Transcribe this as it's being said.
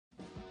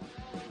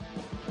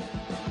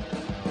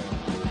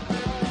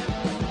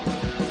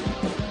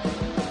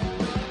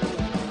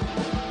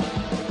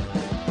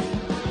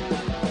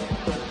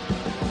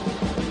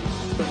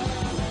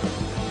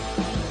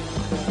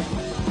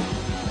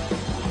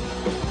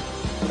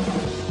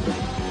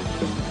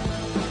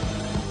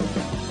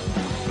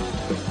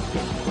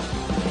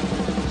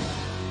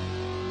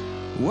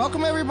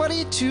Welcome,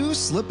 everybody, to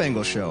Slip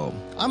Angle Show.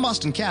 I'm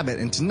Austin Cabot,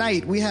 and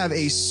tonight we have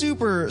a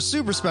super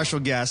special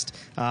guest,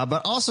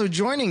 but also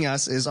joining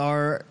us is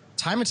our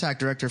Time Attack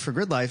Director for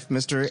Grid Life,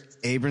 Mr.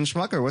 Abram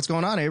Schmucker. What's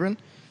going on, Abram?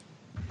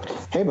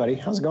 Hey, buddy.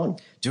 How's it going?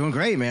 Doing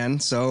great, man.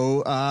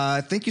 So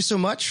thank you so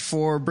much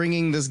for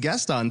bringing this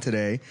guest on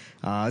today.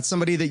 It's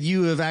somebody that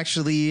you have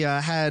actually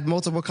had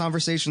multiple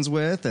conversations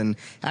with and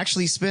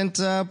actually spent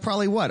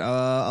probably,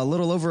 a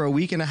little over a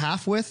week and a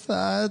half with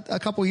a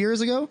couple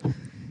years ago?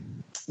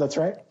 That's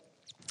right.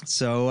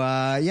 So,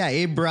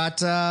 Abe brought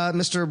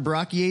Mr.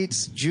 Brock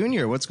Yates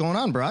Jr. What's going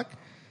on, Brock?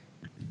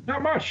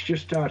 Not much.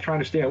 Just trying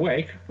to stay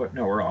awake. But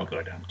no, we're all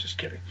good. I'm just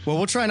kidding. Well,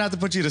 we'll try not to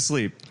put you to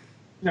sleep.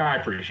 No, I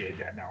appreciate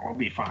that. No, I'll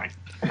be fine.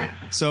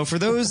 So for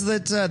those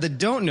that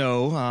don't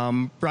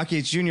know, Brock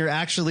Yates Jr.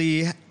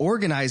 actually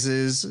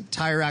organizes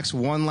Tire Rack's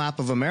One Lap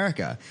of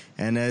America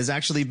and has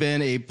actually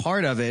been a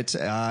part of it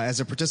as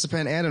a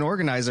participant and an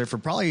organizer for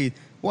probably,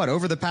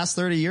 over the past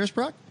 30 years,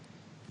 Brock?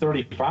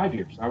 35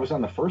 years. I was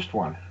on the first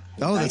one.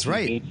 Oh, that's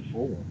right.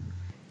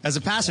 As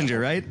a passenger,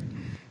 right?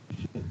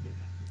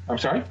 I'm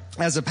sorry?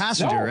 As a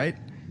passenger, right?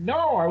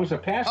 No, I was a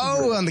passenger.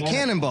 Oh, on the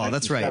Cannonball.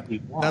 That's right.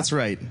 That's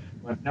right.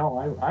 But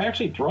no, I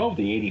actually drove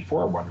the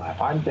 84 one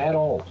lap. I'm that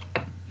old.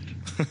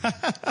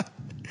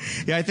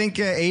 Yeah, I think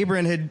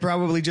Abram had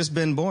probably just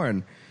been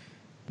born.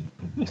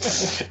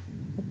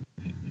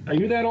 Are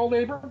you that old,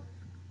 Abram?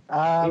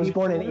 I was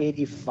born in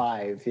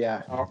 85,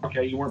 yeah. Oh,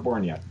 okay, you weren't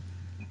born yet.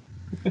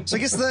 So I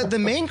guess the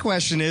main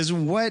question is,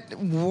 what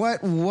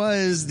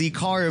was the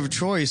car of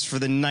choice for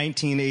the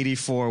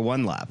 1984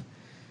 One Lap?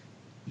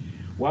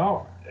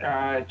 Well,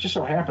 it just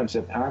so happens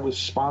that I was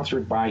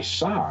sponsored by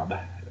Saab.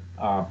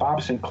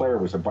 Bob Sinclair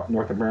was a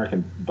North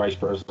American vice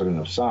president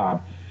of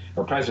Saab,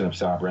 or president of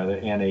Saab rather,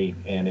 and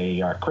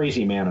a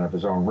crazy man of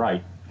his own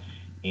right.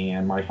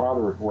 And my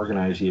father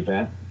organized the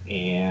event,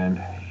 and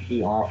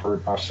he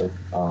offered us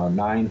a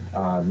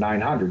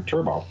 900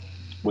 Turbo,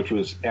 which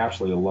was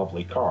absolutely a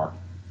lovely car.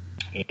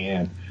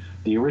 And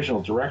the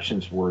original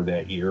directions were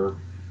that year: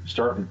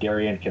 start in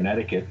Darien,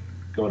 Connecticut,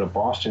 go to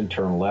Boston,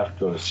 turn left,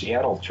 go to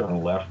Seattle,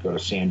 turn left, go to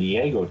San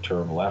Diego,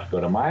 turn left,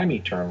 go to Miami,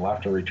 turn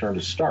left, and return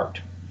to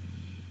start.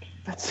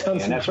 That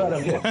sounds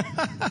incredible.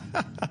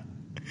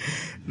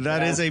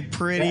 That is a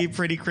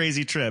pretty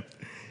crazy trip.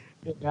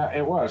 Yeah,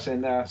 it was.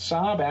 And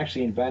Saab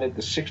actually invented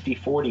the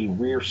 60-40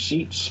 rear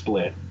seat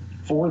split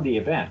for the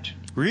event.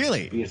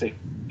 Really? Because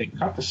they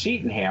cut the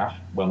seat in half,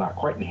 well, not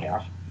quite in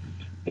half,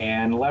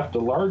 and left the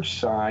large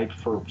side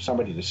for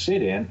somebody to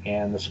sit in,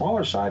 and the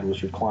smaller side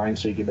was reclined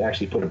so you could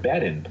actually put a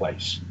bed in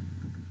place.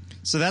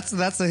 So that's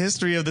the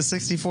history of the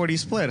 60-40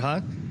 split,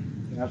 huh?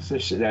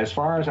 As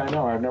far as I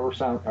know, I've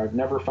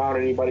never found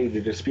anybody to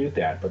dispute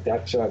that, but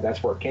that's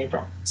where it came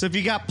from. So if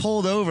you got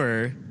pulled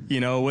over,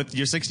 with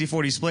your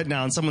 60-40 split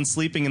now and someone's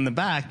sleeping in the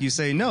back, you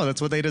say, no,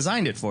 that's what they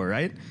designed it for,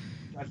 right?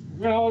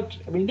 Well,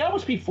 that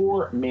was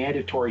before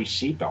mandatory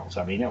seatbelts.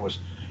 That was,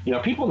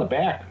 people in the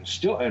back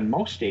still, in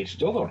most states,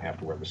 still don't have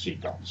to wear the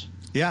seatbelts.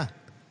 Yeah.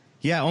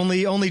 Yeah,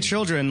 only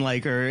children,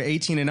 or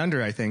 18 and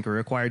under, I think, are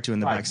required to in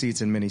the back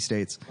seats in many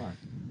states.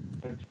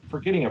 Right.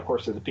 Forgetting, of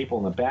course, that the people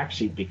in the back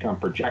seat become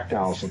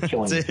projectiles and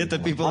killing to hit the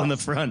people in the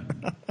front.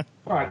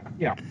 But,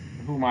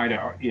 who might,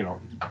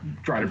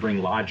 try to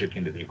bring logic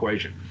into the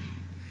equation.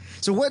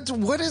 So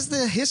what is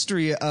the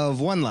history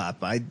of One Lap?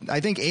 I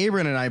think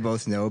Abram and I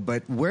both know,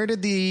 but where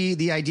did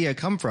the idea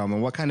come from,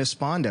 and what kind of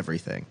spawned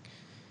everything?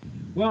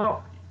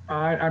 Well,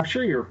 I'm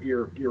sure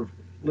your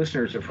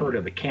listeners have heard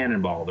of the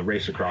Cannonball, the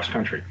race across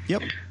country.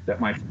 Yep. That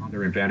my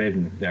father invented,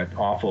 and that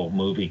awful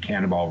movie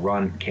Cannonball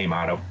Run came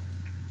out of.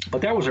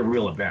 But that was a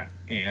real event,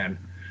 and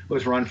it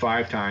was run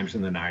 5 times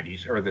in the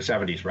 90s, or the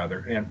 70s rather.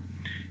 And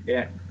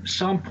at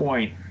some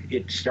point,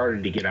 it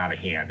started to get out of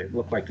hand. It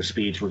looked like the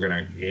speeds were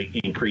going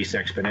to increase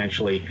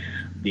exponentially.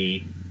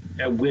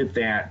 With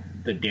that,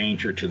 the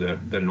danger to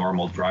the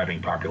normal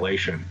driving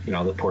population.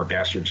 The poor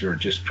bastards are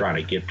just trying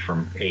to get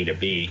from A to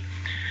B.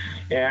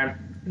 And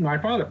my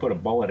father put a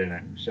bullet in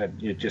it and said,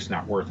 it's just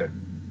not worth it.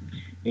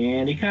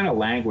 And he kind of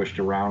languished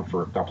around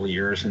for a couple of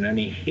years, and then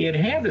he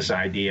had this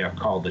idea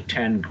called the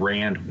 10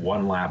 Grand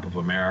One Lap of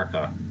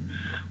America,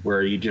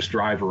 where you just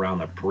drive around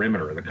the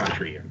perimeter of the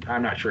country. And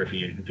I'm not sure if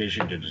he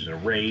envisioned it as a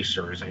race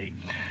or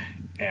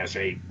as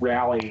a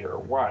rally or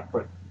what,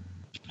 but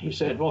he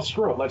said, well,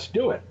 screw it, let's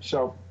do it.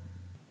 So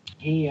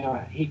we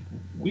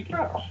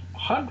got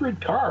 100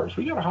 cars.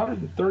 We got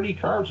 130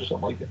 cars or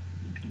something like that.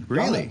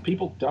 Really?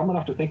 People dumb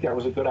enough to think that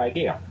was a good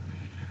idea.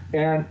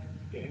 And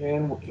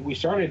we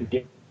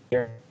started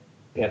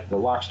at the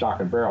Lock, Stock,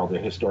 and Barrel, the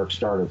historic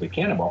start of the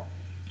Cannonball,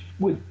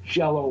 with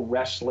Jello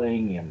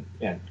wrestling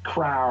and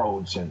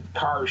crowds and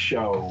car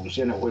shows,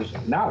 and it was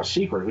not a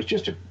secret. It was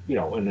just an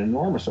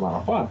enormous amount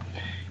of fun,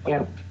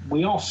 and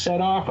we all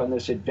set off on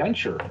this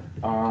adventure,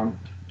 and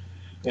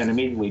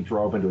immediately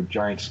drove into a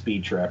giant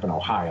speed trap in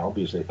Ohio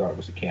because they thought it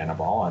was a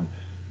Cannonball, and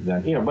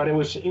then but it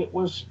was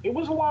a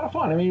lot of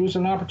fun. It was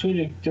an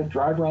opportunity to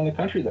drive around the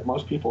country that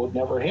most people would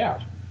never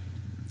have.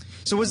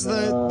 So was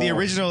the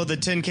original, the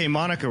 10K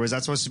moniker, was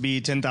that supposed to be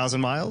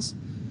 10,000 miles?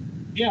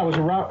 Yeah, it was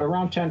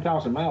around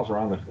 10,000 miles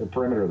around the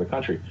perimeter of the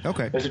country.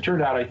 Okay. As it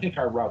turned out, I think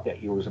our route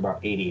that year was about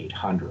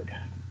 8,800,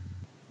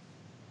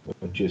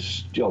 which is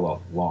still a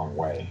long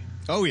way.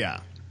 Oh yeah,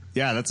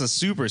 yeah. That's a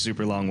super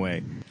long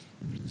way.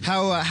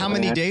 How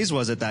many days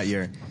was it that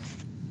year?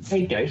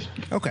 8 days.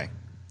 Okay.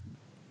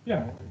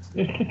 Yeah.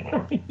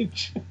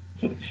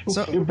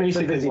 So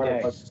basically, busy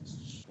day.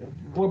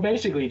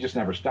 Basically, you just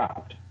never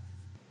stopped.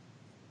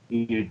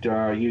 You'd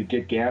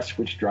get gas,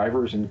 switch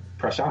drivers, and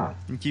press on.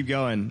 and keep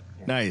going.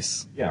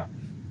 Nice. Yeah.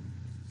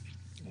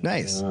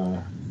 Nice.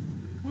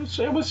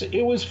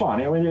 It was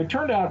fun. I mean, it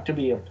turned out to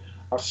be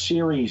a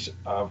series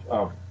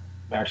of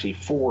actually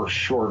 4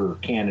 shorter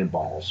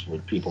cannonballs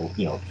with people,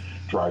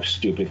 drive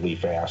stupidly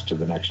fast to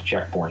the next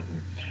checkpoint,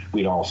 and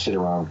we'd all sit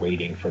around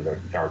waiting for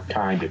our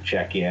time to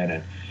check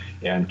in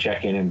and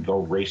check in and go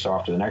race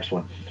off to the next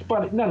one.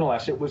 But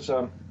nonetheless, it was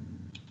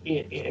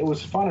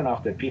fun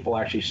enough that people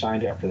actually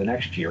signed up for the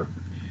next year,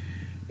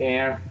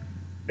 and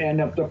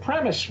the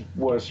premise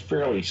was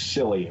fairly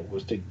silly. It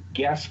was to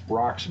guess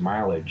Brock's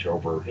mileage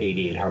over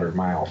 8,800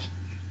 miles,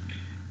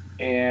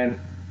 and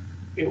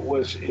I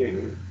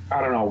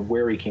don't know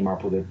where he came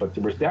up with it, but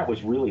that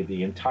was really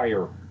the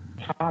entire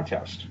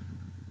contest.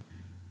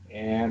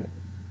 And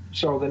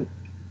so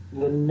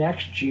the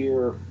next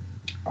year,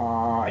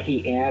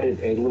 he added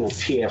a little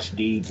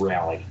TSD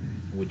rally,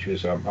 which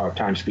was a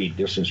time, speed,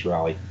 distance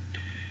rally,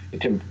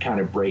 to kind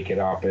of break it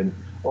up. And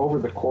over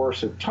the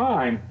course of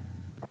time,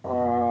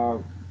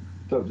 the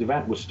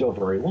event was still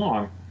very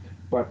long,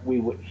 but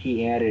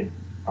he added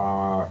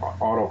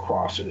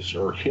autocrosses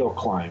or hill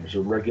climbs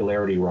or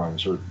regularity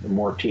runs or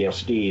more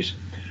TSDs.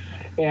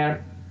 And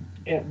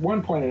at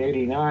one point in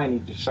 '89, he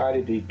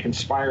decided to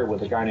conspire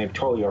with a guy named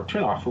Tolio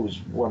Trinoff, who was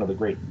one of the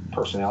great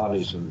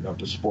personalities of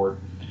the sport,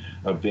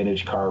 a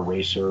vintage car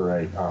racer,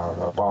 a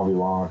bon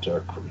vivant,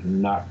 a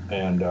nut,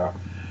 and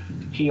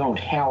he owned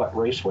Hallett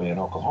Raceway in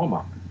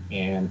Oklahoma.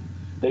 And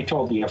they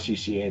told the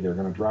FCCA they're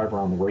going to drive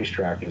around the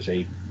racetrack as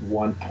a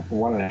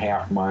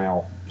 1.5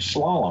 mile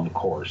slalom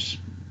course.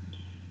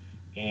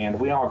 And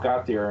we all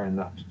got there, and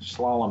the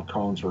slalom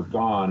cones were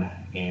gone,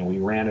 and we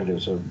ran it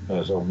as a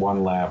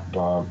one-lap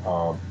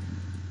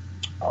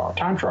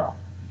time trial.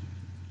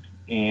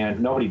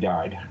 And nobody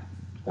died,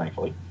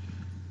 thankfully.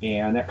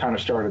 And that kind of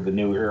started the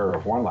new era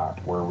of one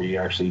lap, where we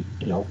actually,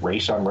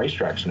 race on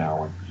racetracks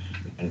now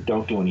and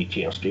don't do any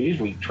TSDs.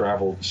 We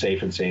travel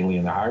safe and sanely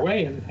in the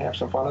highway and have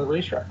some fun on the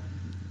racetrack.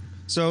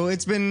 So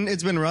it's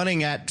been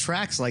running at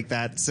tracks like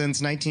that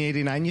since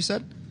 1989, you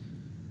said?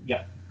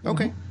 Yeah.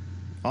 Okay.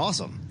 Mm-hmm.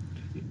 Awesome.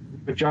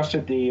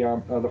 Adjusted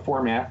the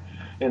format.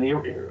 In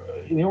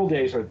the old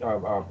days,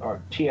 a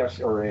TS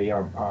or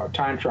a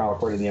time trial,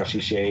 according to the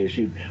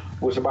FCCA,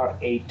 was about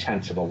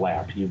 0.8 of a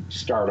lap. You'd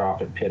start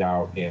off at pit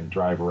out and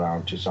drive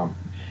around to some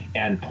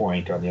end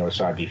point on the other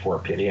side before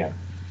pit in.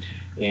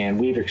 And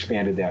we've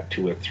expanded that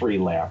to a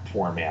 3-lap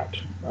format,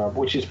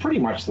 which is pretty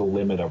much the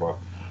limit of a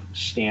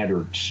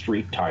standard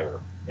street tire.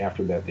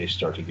 After that, they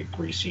start to get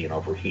greasy and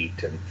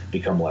overheat and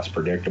become less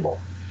predictable.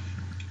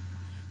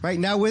 Right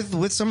now,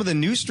 with some of the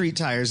new street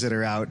tires that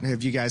are out,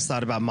 have you guys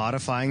thought about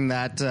modifying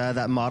that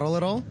model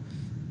at all?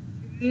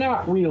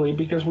 Not really,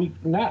 because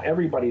not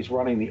everybody's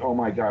running the oh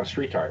my god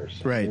street tires.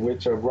 Right. I mean,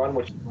 it's a run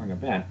which is an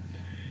event,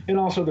 and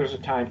also there's a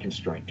time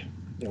constraint.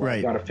 Right.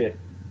 You've got to fit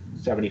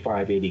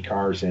 75, 80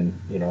 cars in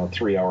a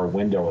 3-hour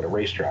window at a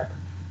racetrack.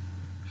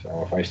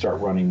 So if I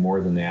start running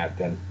more than that,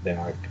 then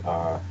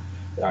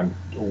I'm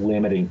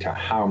limiting to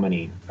how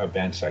many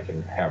events I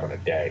can have in a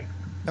day.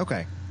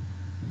 Okay.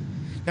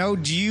 Now,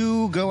 do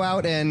you go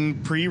out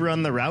and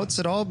pre-run the routes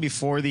at all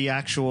before the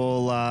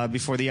actual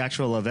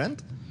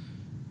event?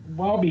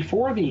 Well,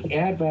 before the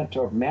advent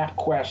of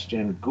MapQuest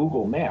and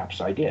Google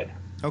Maps, I did.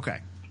 Okay.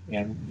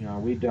 And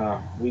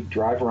we'd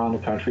drive around the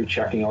country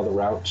checking all the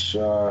routes,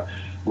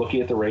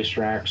 looking at the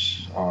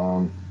racetracks,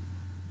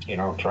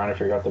 trying to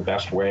figure out the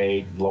best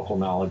way, local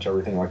knowledge,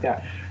 everything like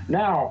that.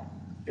 Now,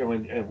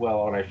 when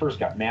I first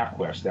got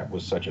MapQuest, that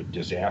was such a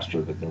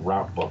disaster that the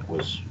route book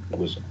was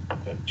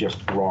just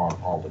wrong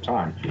all the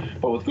time.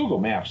 But with Google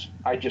Maps,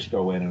 I just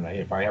go in and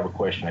if I have a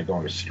question, I go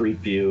into Street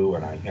View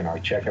and I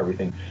check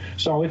everything.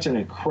 So it's an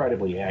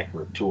incredibly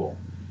accurate tool.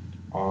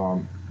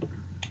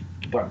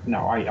 But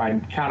no, I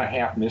kind of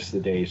half miss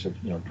the days of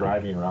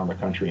driving around the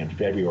country in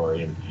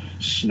February and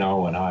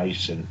snow and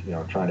ice and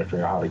trying to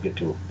figure out how to get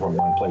from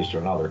one place to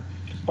another.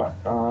 But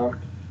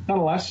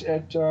nonetheless,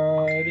 it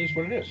is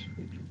what it is.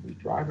 We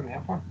drive and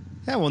have fun.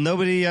 Yeah, well,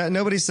 nobody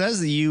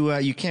says that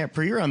you can't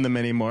pre-run them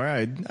anymore.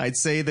 I'd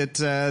say that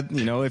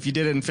if you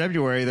did it in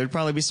February, there'd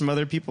probably be some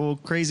other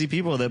crazy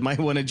people that might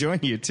want to join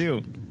you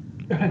too.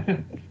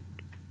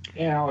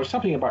 Yeah, there's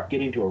something about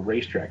getting to a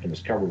racetrack and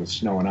it's covered with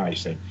snow and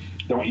ice. They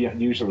don't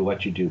usually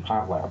let you do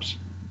hot laps.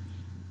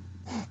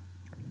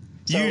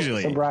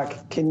 Usually. So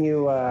Brock, can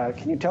you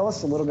tell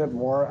us a little bit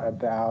more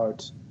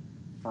about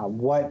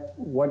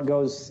what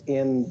goes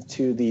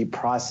into the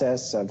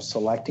process of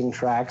selecting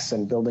tracks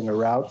and building a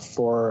route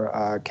for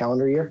a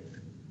calendar year?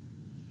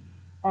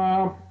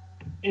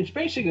 it's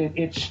basically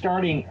it's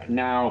starting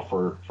now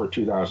for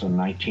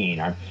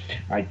 2019.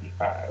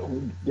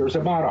 There's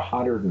about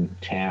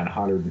 110,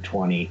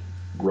 120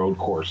 road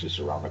courses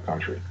around the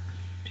country,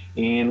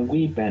 and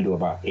we've been to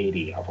about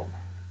 80 of them.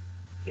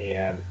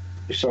 And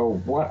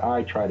so what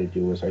I try to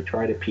do is I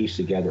try to piece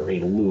together a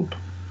loop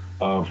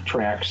of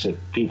tracks that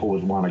people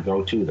would want to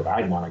go to, that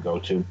I'd want to go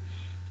to,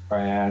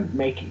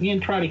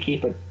 and try to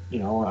keep it,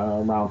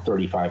 around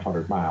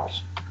 3,500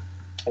 miles.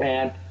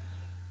 And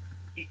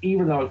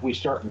even though we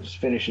start and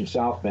finish in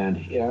South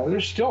Bend,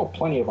 there's still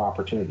plenty of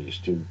opportunities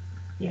to,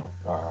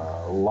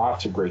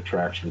 lots of great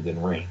tracks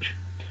within range.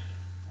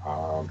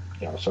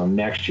 So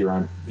next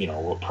year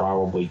we'll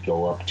probably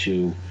go up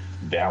to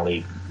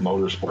Valley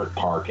Motorsport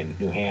Park in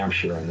New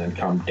Hampshire, and then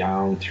come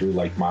down through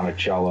like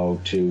Monticello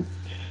to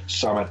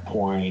Summit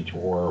Point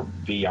or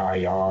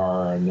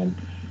VIR, and then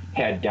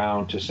head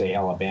down to, say,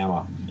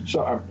 Alabama.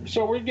 So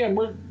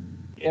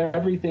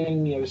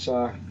everything is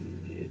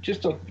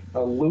just a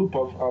loop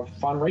of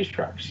fun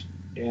racetracks,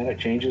 and it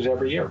changes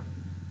every year.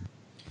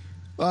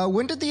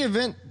 When did the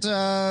event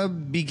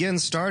begin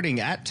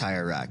starting at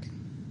Tire Rack?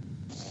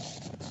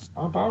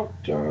 About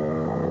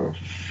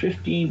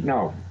 13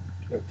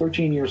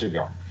 years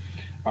ago.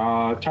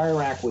 Tire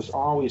Rack was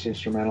always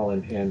instrumental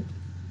in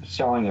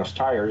selling us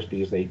tires,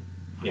 because they,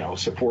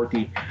 support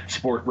the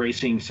sport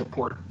racing,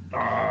 support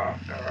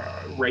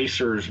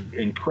racers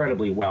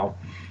incredibly well.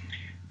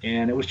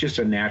 And it was just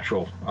a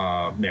natural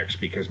mix,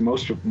 because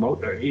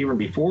even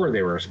before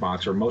they were a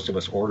sponsor, most of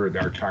us ordered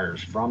our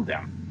tires from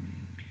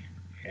them.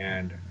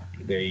 And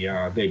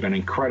they've been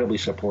incredibly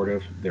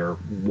supportive. They're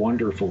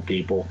wonderful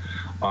people.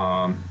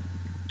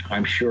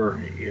 I'm sure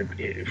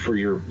for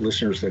your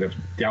listeners that have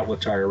dealt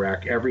with Tire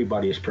Rack,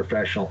 everybody is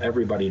professional.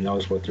 Everybody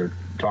knows what they're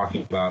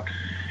talking about,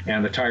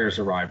 and the tires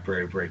arrive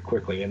very, very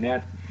quickly. And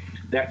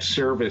that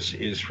service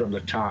is from the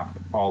top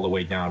all the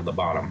way down to the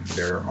bottom.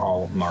 They're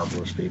all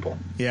marvelous people.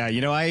 Yeah,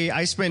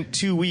 I spent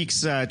 2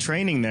 weeks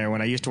training there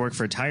when I used to work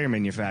for a tire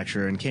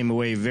manufacturer, and came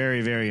away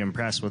very, very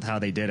impressed with how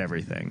they did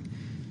everything.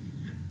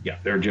 Yeah,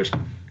 they're just,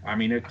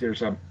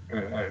 there's an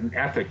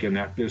ethic in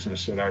that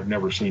business that I've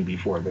never seen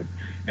before, that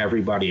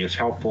everybody is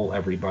helpful,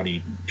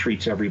 everybody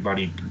treats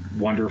everybody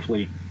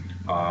wonderfully.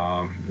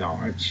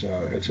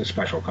 It's a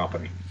special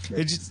company.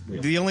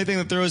 The only thing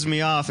that throws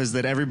me off is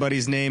that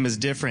everybody's name is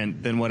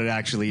different than what it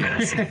actually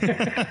is.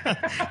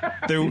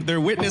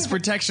 Their witness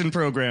protection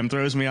program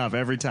throws me off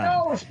every time.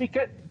 No, it's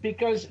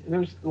because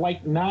there's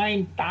like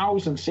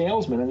 9,000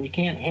 salesmen, and you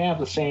can't have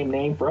the same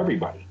name for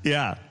everybody.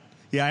 Yeah.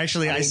 Yeah,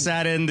 actually, I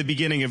sat in the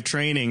beginning of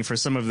training for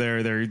some of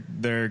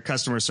their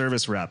customer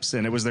service reps,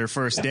 and it was their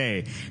first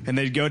day. And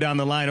they'd go down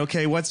the line,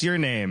 okay, what's your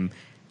name?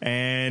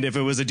 And if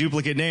it was a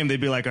duplicate name,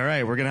 they'd be like, all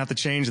right, we're going to have to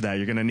change that.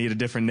 You're going to need a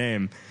different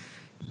name.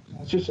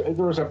 It's just, I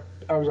was a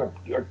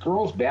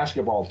girls'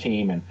 basketball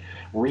team in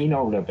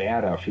Reno,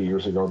 Nevada a few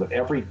years ago, that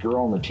every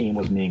girl on the team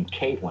was named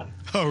Caitlin.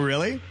 Oh,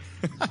 really?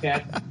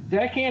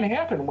 That can't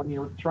happen when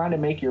you're trying to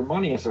make your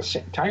money as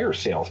a tire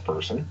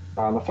salesperson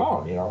on the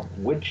phone.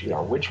 Which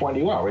one do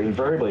you want? We're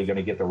invariably going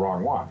to get the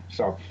wrong one.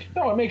 So,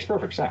 no, it makes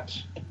perfect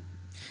sense.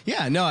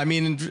 Yeah, no,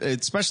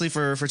 especially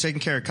for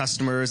taking care of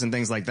customers and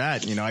things like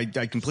that. I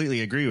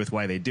completely agree with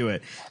why they do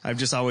it. I've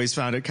just always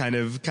found it kind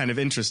of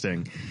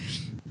interesting.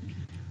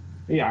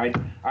 Yeah,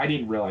 I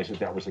didn't realize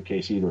that was the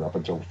case either up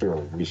until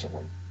fairly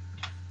recently.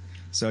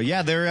 So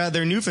yeah,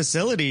 their new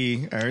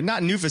facility, or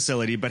not new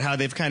facility, but how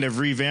they've kind of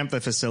revamped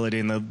the facility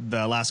in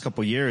the last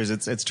couple of years,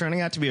 it's turning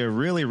out to be a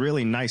really,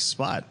 really nice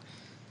spot.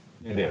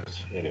 It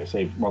is.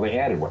 They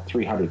added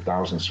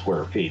 300,000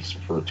 square feet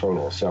for a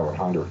total of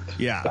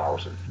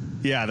 700,000.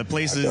 Yeah, the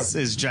place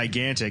is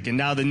gigantic, and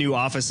now the new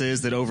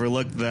offices that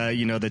overlook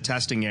the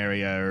testing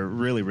area are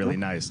really, really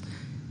nice.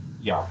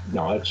 Yeah,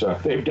 no,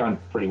 they've done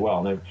pretty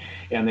well,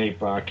 and they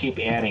keep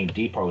adding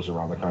depots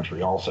around the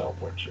country also,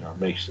 which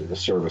makes the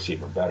service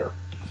even better.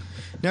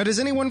 Now, does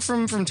anyone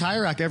from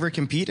Tire Rack ever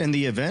compete in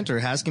the event, or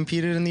has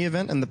competed in the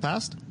event in the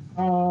past?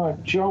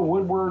 Joe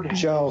Woodward.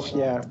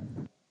 Yeah.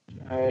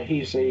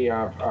 He's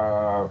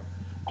a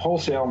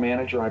wholesale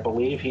manager, I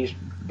believe. He's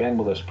been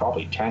with us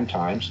probably 10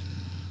 times.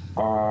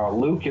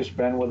 Luke has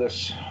been with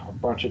us a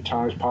bunch of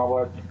times.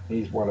 Pavlik,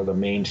 he's one of the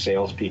main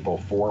salespeople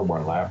for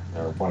One Lap,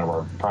 or one of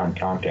our prime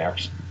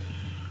contacts.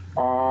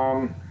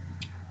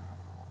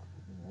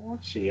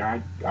 Let's see.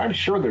 I'm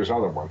sure there's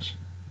other ones.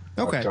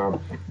 Okay.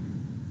 But,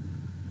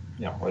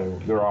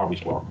 they're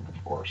always welcome,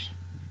 of course.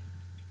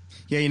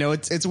 Yeah,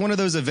 it's one of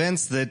those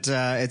events that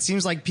it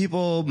seems like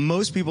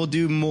most people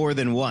do more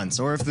than once,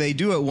 or if they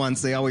do it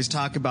once, they always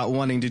talk about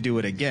wanting to do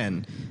it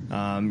again.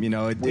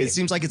 It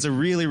seems like it's a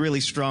really,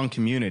 really strong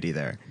community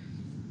there.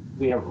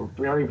 We have a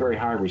very, very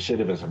high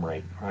recidivism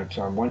rate. Right?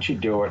 Once you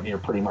do it, you're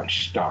pretty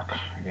much stuck.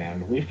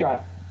 And we've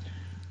got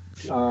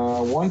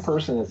one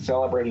person that's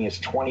celebrating his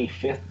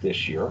 25th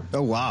this year.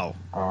 Oh, wow.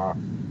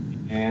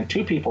 And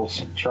two people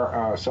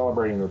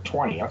celebrating their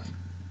 20th.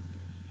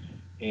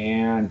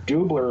 And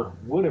Dubler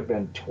would have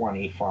been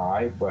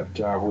 25, but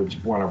who's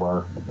one of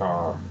our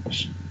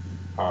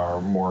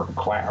more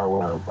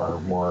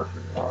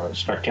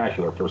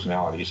spectacular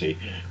personalities. A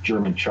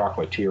German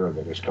chocolatier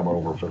that has come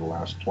over for the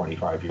last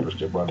 25 years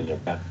to run the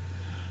event.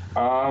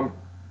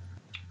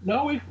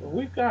 No,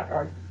 we've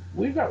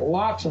got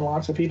lots and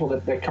lots of people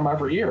that come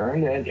every year,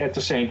 and at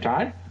the same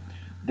time,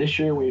 this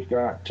year we've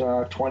got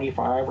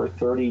 25 or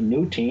 30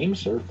 new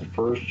teams. They're the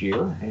first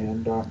year,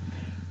 and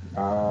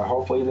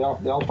hopefully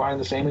they'll find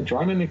the same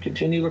enjoyment and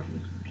continue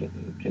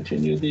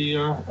the.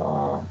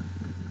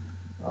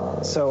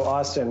 So,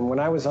 Austin, when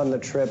I was on the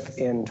trip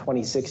in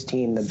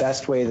 2016, the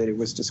best way that it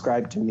was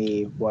described to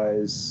me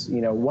was,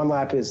 one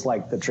lap is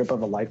like the trip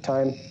of a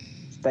lifetime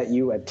that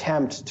you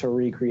attempt to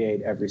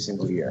recreate every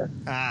single year.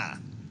 Ah.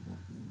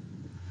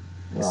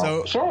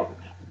 Well, so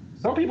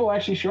some people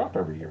actually show up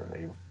every year.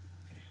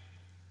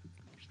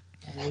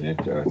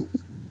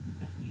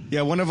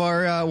 Yeah, one of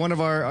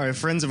our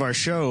friends of our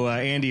show,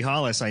 Andy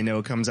Hollis, I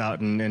know, comes out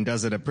and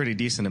does it a pretty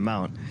decent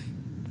amount.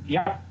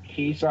 Yeah,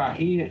 this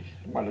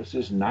is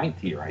his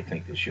 9th year, I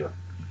think, this year.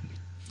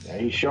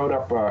 He showed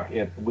up.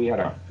 We had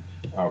a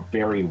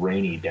very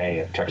rainy day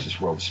at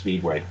Texas World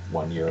Speedway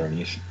one year,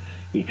 and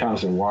he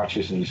comes and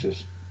watches, and he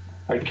says,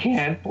 "I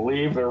can't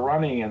believe they're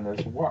running in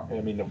this water."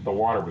 I mean, the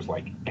water was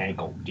like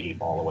ankle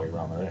deep all the way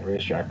around the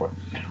racetrack, but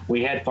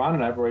we had fun,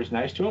 and everybody's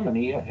nice to him, and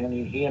he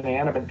and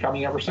Ann have been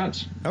coming ever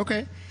since.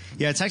 Okay.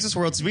 Yeah, Texas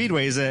World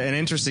Speedway is an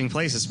interesting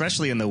place,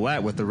 especially in the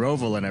wet with the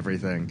roval and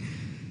everything.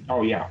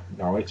 Oh yeah,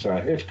 no,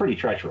 it's pretty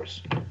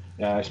treacherous.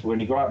 When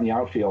you go out in the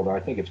outfield, I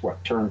think it's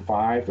turn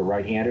 5, the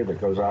right-hander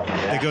that goes out.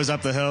 It goes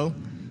up the hill.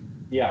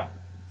 Yeah.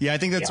 Yeah, I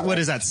think that's what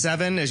is that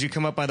 7 as you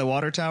come up by the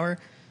water tower,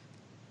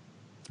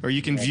 or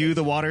you can view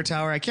the water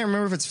tower. I can't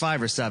remember if it's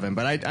 5 or 7,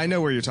 but I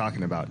know where you're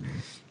talking about.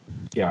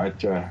 Yeah,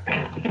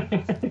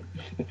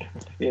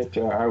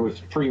 I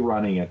was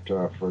pre-running it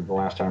for the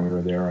last time we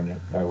were there, and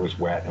it was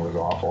wet and it was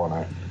awful,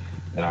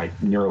 and I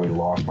nearly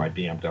lost my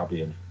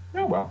BMW.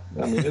 And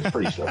it's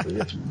pretty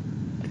silly.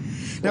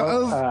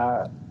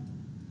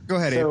 Go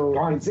ahead,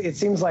 so Abe. it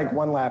seems like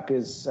one lap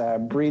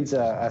breeds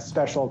a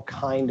special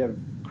kind of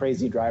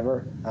crazy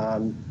driver.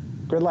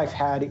 Grid Life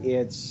had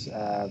its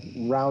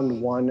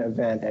round 1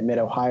 event at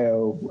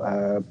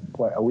Mid-Ohio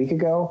a week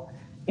ago,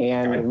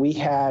 and we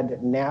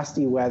had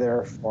nasty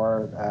weather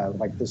for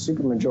like the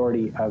super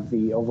majority of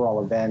the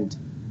overall event.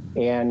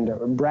 And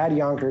Brad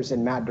Yonkers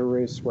and Matt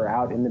DeRoos were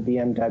out in the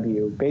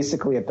BMW,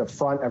 basically at the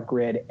front of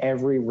grid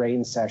every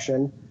rain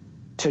session,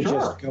 to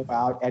just go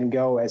out and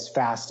go as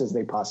fast as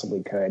they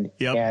possibly could.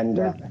 Yep. And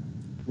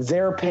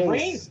their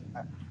pace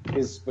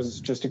was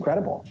just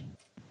incredible.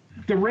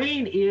 The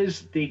rain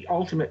is the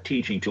ultimate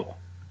teaching tool.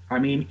 I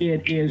mean,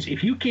 it is.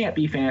 If you can't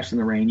be fast in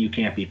the rain, you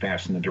can't be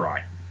fast in the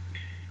dry,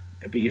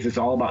 because it's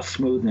all about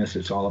smoothness.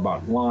 It's all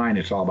about line.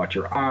 It's all about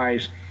your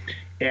eyes.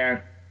 And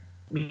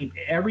I mean,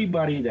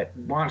 everybody that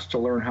wants to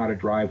learn how to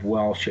drive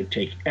well should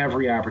take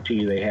every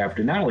opportunity they have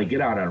to not only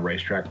get out on a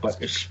racetrack,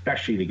 but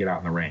especially to get out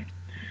in the rain.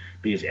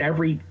 Because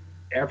every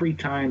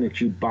time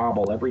that you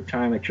bobble, every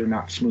time that you're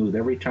not smooth,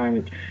 every time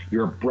that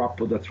you're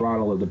abrupt with the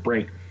throttle or the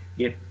brake,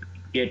 it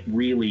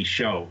really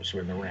shows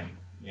in the rain.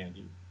 And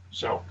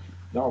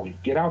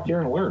get out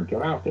there and learn.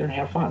 Get out there and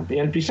have fun.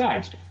 And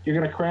besides, you're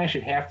going to crash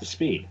at half the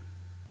speed.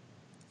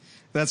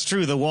 That's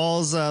true. The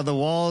walls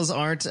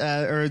aren't,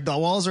 or the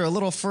walls are a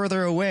little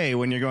further away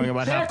when you're going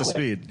about half the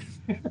speed.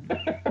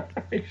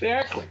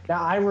 Exactly.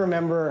 Now, I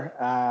remember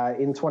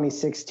in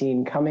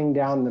 2016 coming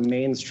down the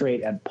main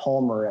straight at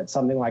Palmer at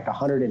something like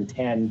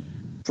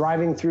 110,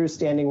 driving through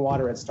standing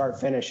water at start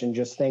finish, and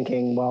just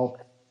thinking, well,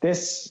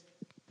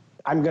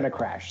 I'm going to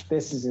crash.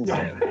 This is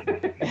insane.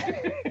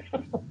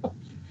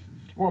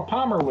 Well,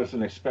 Palmer was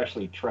an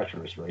especially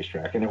treacherous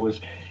racetrack, and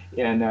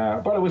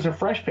but it was a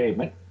fresh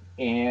pavement,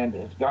 and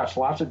it's got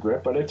lots of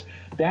grip. But it's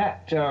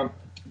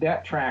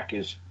that track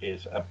is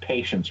a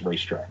patience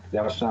racetrack.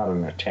 That's not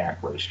an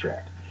attack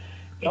racetrack.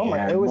 Oh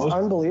my! It was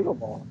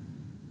unbelievable.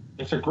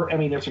 It's a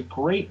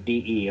great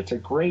DE. It's a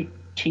great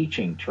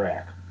teaching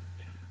track.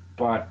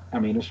 But I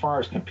mean, as far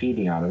as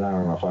competing on it, I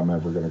don't know if I'm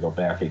ever going to go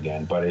back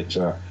again. But it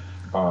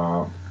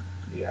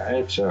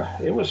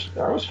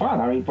was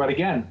fun. I mean, but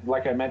again,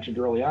 like I mentioned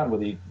early on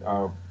with the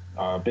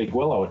Big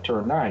Willow at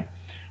turn 9,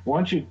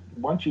 once you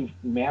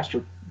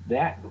master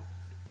that,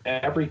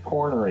 every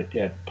corner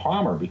at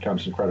Palmer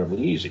becomes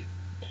incredibly easy.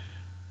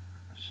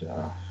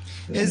 So.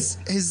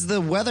 Has the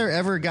weather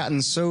ever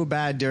gotten so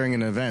bad during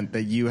an event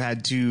that you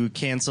had to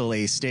cancel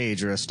a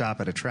stage or a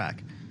stop at a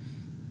track?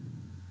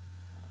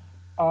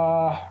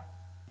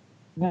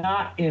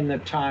 Not in the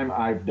time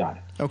I've done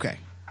it. Okay.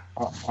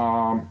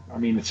 I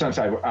mean, since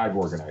I've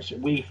organized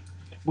it,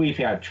 we've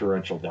had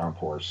torrential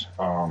downpours.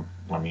 I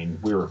mean,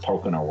 we were at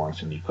Pocono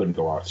once, and you couldn't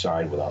go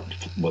outside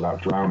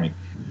without drowning.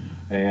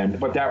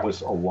 But that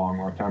was a long,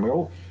 long time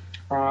ago.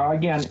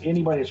 Again,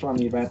 anybody that's run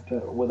the event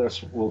with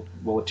us will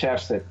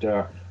attest that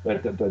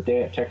the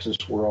day at Texas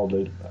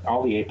World,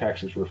 all the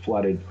apexes were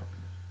flooded.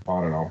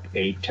 I don't know,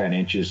 8-10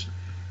 inches,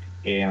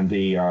 and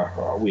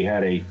we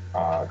had a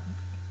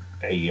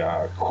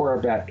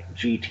Corvette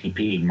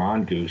GTP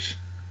Mongoose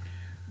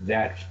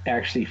that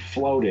actually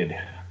floated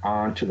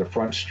onto the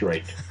front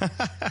straight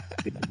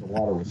because the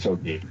water was so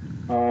deep.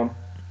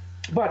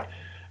 But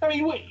I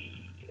mean,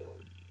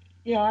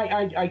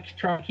 I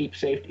try to keep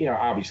safety.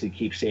 Obviously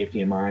keep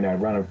safety in mind.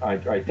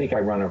 I think I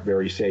run a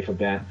very safe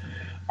event.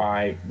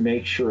 I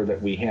make sure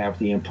that we have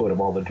the input of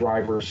all the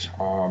drivers.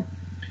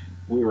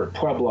 We were at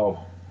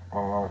Pueblo.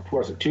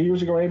 Was it 2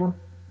 years ago, Abram?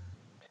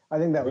 I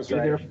think that was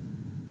right. There?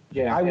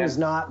 Yeah, I was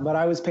not, but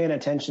I was paying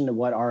attention to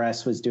what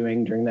RS was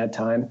doing during that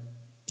time.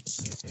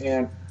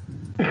 And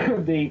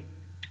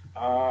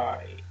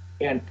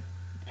and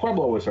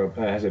Pueblo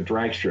has a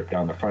drag strip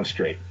down the front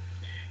straight,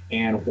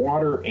 and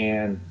water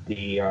and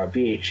the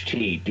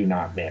VHT do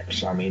not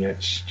mix. I mean,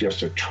 it's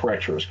just a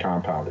treacherous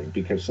compounding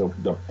because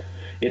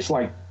it's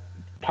like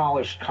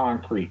polished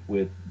concrete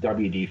with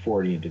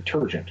WD-40 and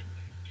detergent,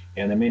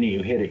 and the minute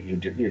you hit it,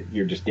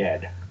 you're just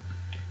dead.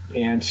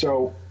 And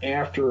so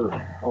after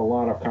a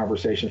lot of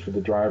conversations with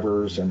the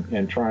drivers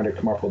and trying to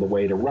come up with a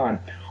way to run,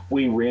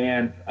 we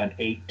ran an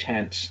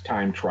 8/10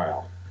 time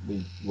trial.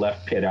 We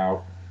left pit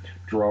out,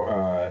 drove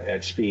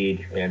at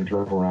speed, and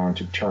drove around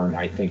to turn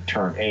 8,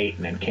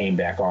 and then came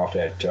back off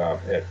at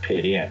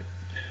pit in.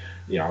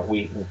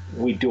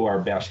 We do our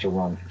best to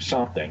run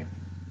something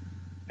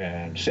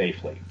and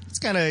safely. It's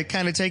kind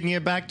of taking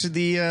it back to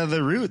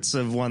the roots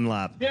of one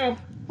lap. Yeah,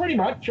 pretty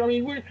much. I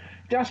mean, we're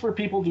desperate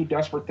people do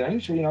desperate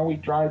things. We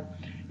drove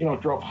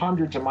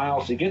hundreds of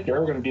miles to get there.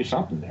 We're going to do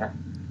something there.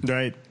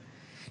 Right.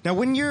 Now,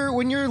 when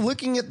you're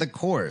looking at the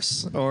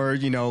course or,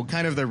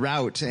 kind of the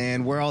route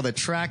and where all the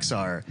tracks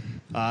are,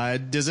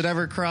 does it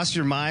ever cross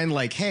your mind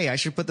like, hey, I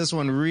should put this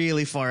one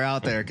really far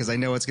out there because I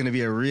know it's going to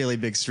be a really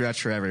big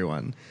stretch for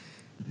everyone?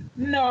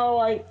 No,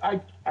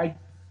 I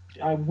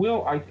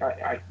will.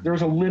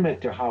 There's a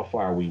limit to how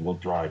far we will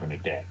drive in a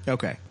day.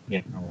 Okay.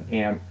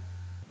 And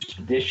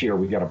this year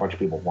we got a bunch of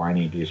people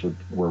whining because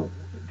we're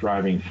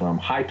driving from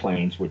High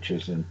Plains, which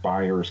is in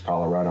Byers,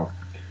 Colorado,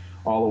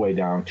 all the way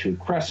down to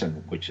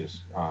Crescent, which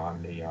is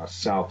on the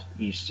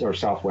southeast or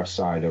southwest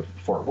side of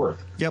Fort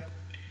Worth. Yep.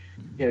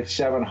 It's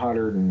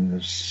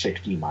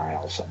 760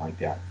 miles, something like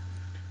that.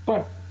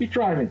 But you're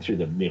driving through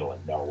the middle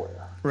of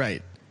nowhere.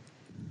 Right.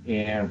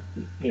 And,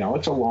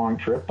 it's a long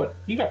trip, but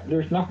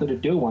there's nothing to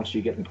do once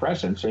you get in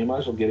Crescent, so you might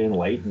as well get in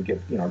late and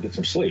get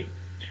some sleep.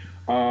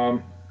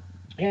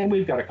 And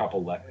we've got a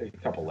couple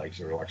legs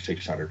that are like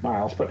 600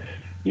 miles. But,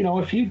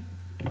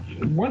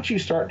 once you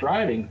start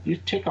driving, you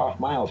tick off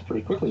miles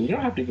pretty quickly. You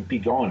don't have to be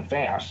going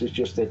fast. It's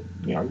just that,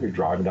 you're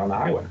driving down the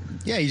highway.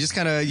 Yeah, you just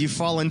you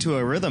fall into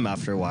a rhythm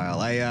after a while.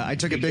 I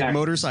took a big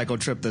motorcycle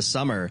trip this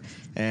summer,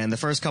 and the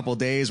first couple of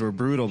days were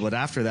brutal. But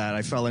after that,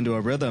 I fell into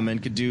a rhythm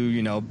and could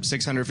do,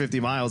 650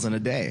 miles in a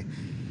day.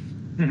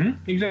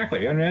 Mm-hmm,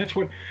 exactly. And that's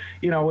what,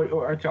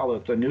 I tell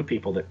the new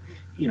people that,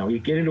 you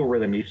get into a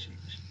rhythm, you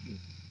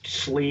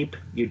sleep,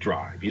 you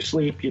drive. You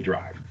sleep, you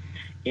drive.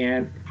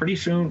 And pretty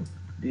soon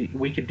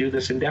we could do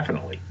this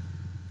indefinitely.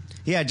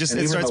 Yeah, it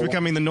starts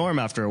becoming the norm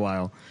after a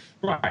while.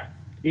 Right.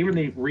 Even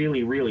the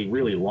really, really,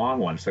 really long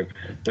ones,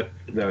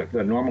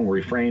 the normal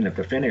refrain at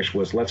the finish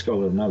was, let's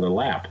go another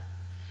lap.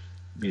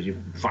 Because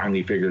you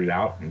finally figured it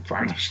out and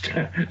finally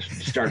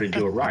started to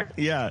do it right.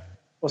 Yeah.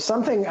 Well,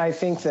 something I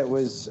think that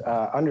was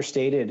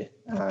understated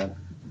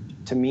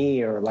to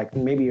me, or like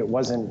maybe it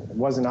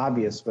wasn't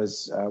obvious,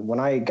 was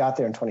when I got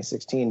there in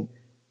 2016,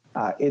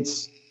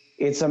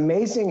 it's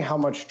amazing how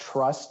much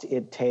trust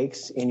it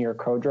takes in your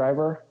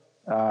co-driver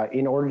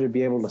in order to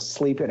be able to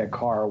sleep in a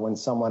car when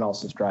someone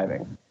else is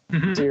driving.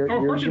 Mm-hmm. So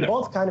you're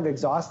both kind of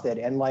exhausted,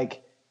 and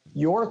like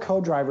your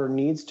co-driver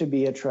needs to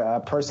be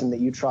a person that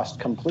you trust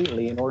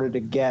completely in order to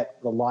get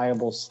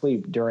reliable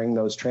sleep during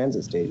those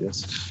transit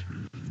stages.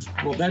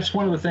 Well, that's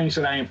one of the things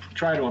that I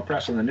try to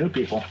impress on the new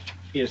people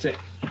is that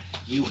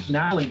you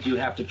not only do you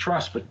have to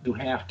trust, but you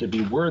have to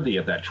be worthy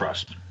of that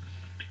trust.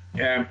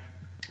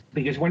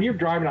 Because when you're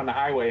driving on the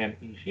highway and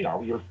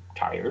you're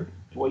tired,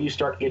 well, you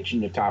start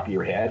itching the top of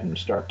your head and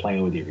start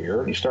playing with your ear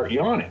and you start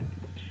yawning.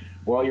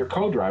 Well, your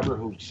co-driver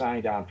who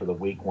signed on for the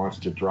week wants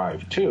to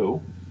drive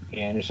too,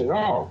 and he says,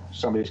 "Oh,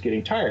 somebody's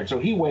getting tired," so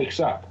he wakes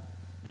up.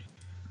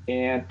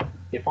 And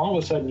if all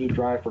of a sudden you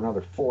drive for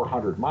another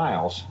 400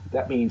 miles,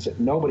 that means that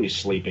nobody's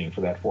sleeping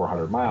for that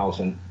 400 miles,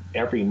 and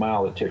every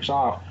mile that ticks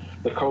off,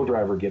 the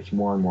co-driver gets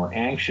more and more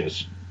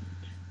anxious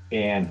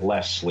and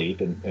less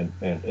sleep, and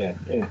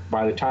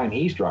by the time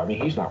he's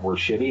driving, he's not worth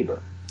shit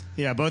either.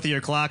 Yeah, both of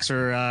your clocks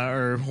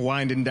are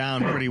winding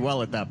down pretty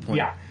well at that point.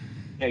 Yeah,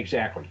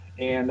 exactly.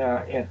 And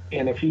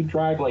if you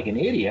drive like an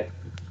idiot,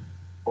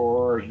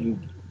 or you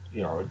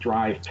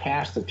drive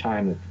past the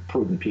time that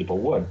prudent people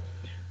would,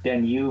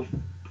 then you've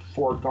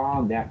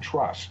foregone that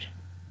trust,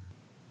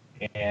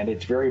 and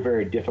it's very,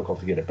 very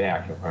difficult to get it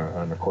back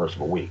on the course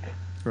of a week.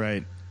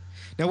 Right.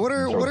 Now, what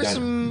are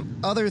some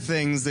other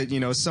things that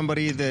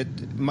somebody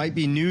that might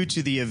be new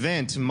to the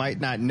event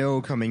might not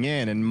know coming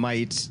in and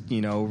might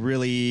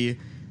really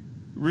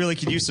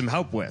could use some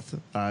help with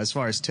as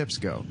far as tips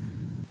go?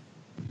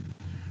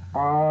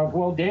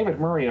 Well, David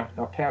Murray, a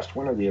past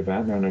winner of the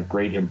event and a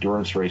great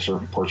endurance racer,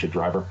 Porsche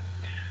driver,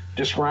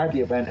 described the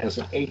event as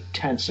an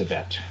 8/10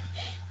 event.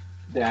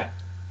 That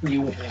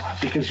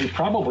because you've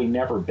probably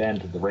never been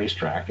to the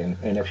racetrack, and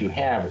if you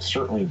have, it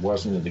certainly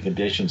wasn't in the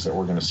conditions that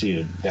we're going to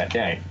see that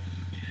day,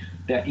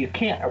 that you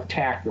can't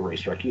attack the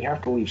racetrack. You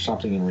have to leave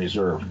something in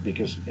reserve,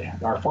 because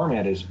our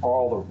format is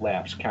all the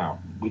laps count.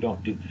 We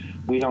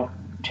don't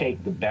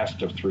take the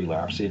best of 3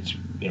 laps. It's,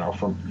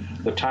 from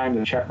the time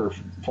the checker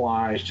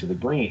flies to the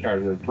green, or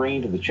the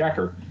green to the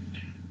checker,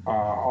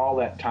 all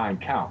that time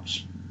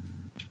counts.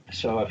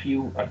 So if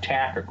you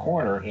attack a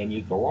corner and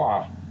you go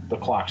off, the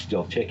clock's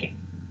still ticking.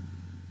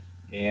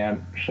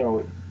 And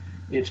so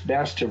it's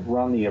best to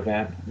run the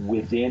event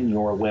within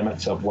your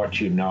limits of what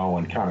you know,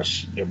 and kind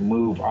of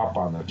move up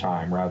on the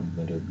time rather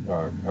than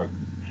to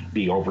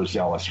be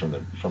overzealous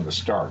from the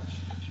start.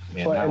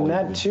 And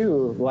that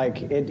too,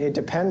 like it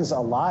depends a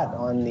lot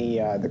on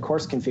the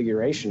course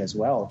configuration as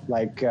well.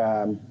 Like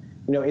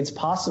it's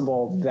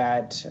possible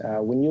that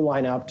when you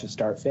line up to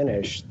start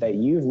finish, that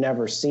you've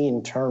never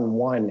seen turn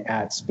 1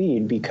 at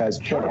speed, because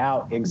pit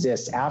out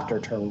exists after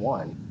turn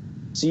 1.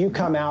 So you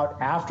come out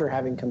after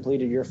having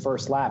completed your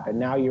first lap, and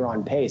now you're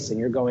on pace, and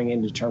you're going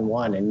into turn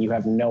 1, and you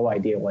have no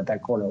idea what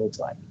that corner looks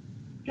like.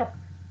 Yep,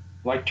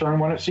 like turn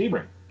 1 at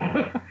Sebring.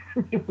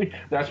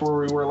 That's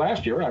where we were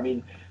last year. I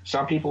mean,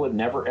 some people had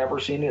never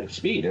ever seen it at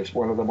speed. It's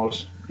one of the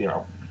most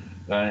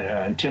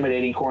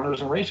intimidating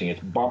corners in racing.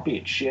 It's bumpy,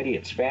 it's shitty,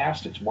 it's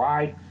fast, it's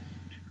wide,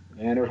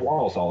 and there's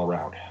walls all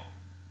around.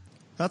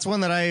 That's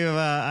one that I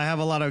have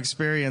a lot of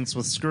experience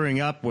with screwing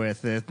up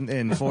with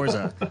in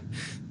Forza.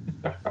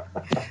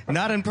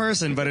 Not in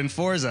person, but in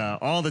Forza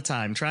all the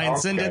time. Try and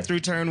send it through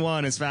turn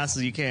 1 as fast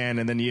as you can,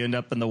 and then you end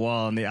up in the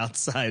wall on the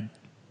outside.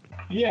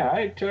 Yeah,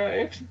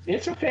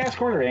 it's a fast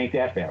corner. It ain't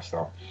that fast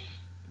though.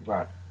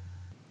 But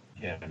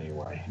yeah,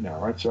 anyway,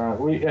 no, it's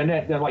and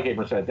then like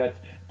Abram said,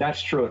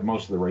 that's true at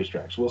most of the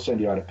racetracks. We'll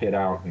send you out a pit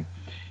out, and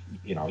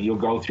you'll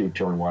go through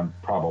turn 1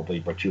 probably,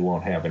 but you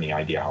won't have any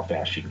idea how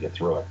fast you can get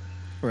through it.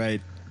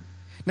 Right.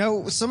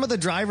 Now, some of the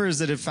drivers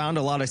that have found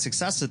a lot of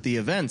success at the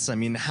events, I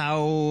mean,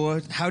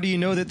 how do you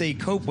know that they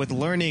cope with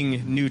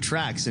learning new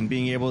tracks and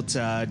being able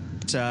to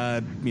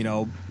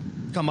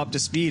come up to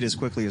speed as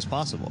quickly as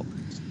possible?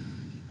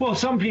 Well,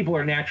 some people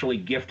are naturally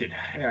gifted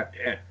at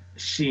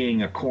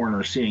seeing a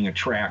corner, seeing a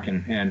track,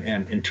 and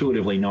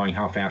intuitively knowing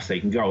how fast they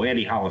can go.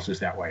 Andy Hollis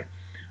is that way.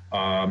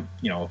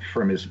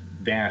 From his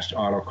vast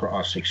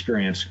autocross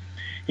experience,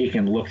 he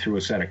can look through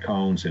a set of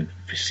cones and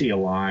see a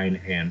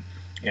line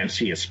and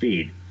see a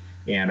speed.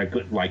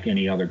 And like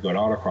any other good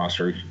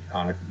autocrosser,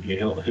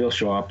 he'll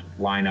show up,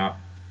 line up,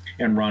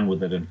 and run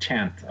within a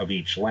tenth of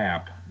each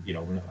lap,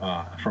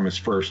 from his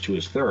first to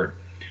his third.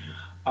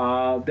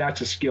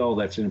 That's a skill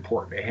that's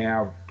important to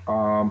have.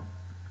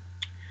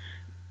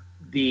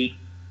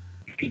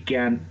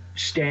 Again,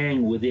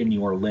 staying within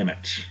your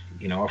limits.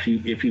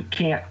 If you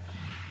can't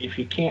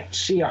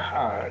see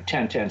a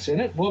 10/10 in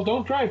it, well,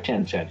 don't drive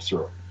 10/10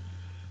 through it.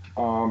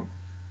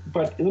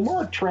 But the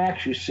more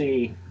tracks you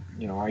see,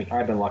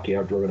 I've been lucky.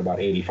 I've driven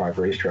about 85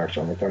 racetracks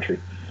around the country.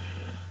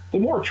 The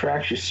more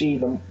tracks you see,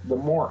 the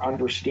more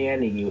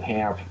understanding you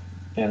have,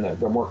 and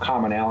the more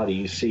commonality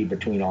you see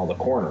between all the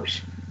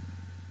corners.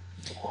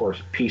 Of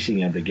course, piecing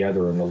them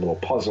together in the little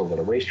puzzle that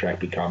a racetrack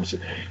becomes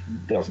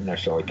doesn't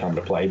necessarily come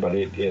to play, but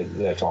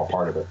that's all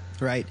part of it.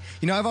 Right.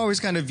 I've always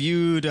kind of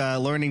viewed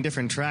learning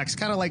different tracks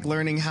kind of like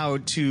learning how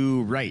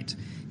to write.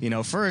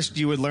 First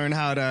you would learn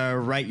how to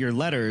write your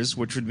letters,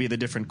 which would be the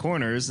different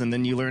corners, and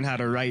then you learn how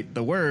to write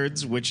the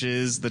words, which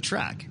is the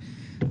track.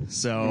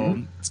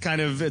 So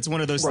it's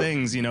one of those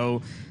things,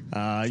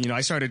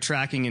 I started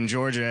tracking in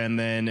Georgia and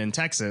then in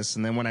Texas,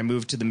 and then when I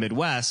moved to the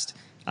Midwest,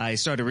 I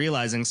started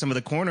realizing some of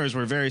the corners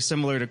were very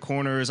similar to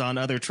corners on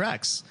other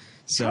tracks.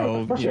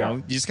 So,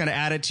 you just kind of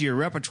add it to your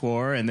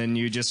repertoire, and then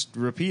you just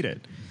repeat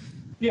it.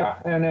 Yeah,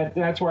 and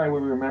that's why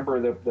we remember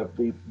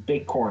the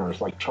big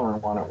corners like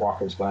turn 1 at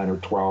Watkins Glen, or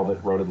 12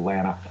 at Road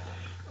Atlanta,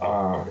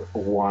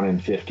 1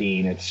 and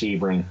 15 at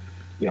Sebring,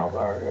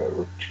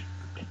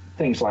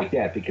 things like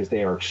that, because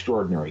they are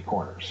extraordinary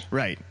corners.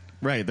 Right.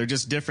 They're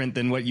just different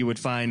than what you would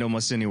find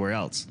almost anywhere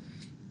else.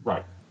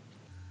 Right.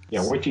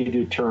 Yeah, what do you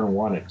do turn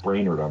 1 at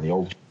Brainerd on the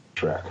old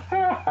track?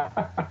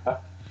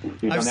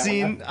 I've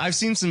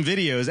seen some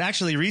videos.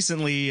 Actually,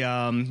 recently,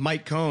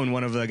 Mike Cohn,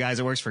 one of the guys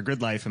that works for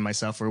Grid Life, and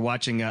myself were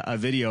watching a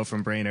video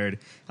from Brainerd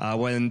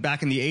when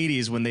back in the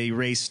 80s when they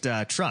raced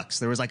trucks.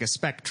 There was like a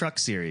spec truck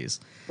series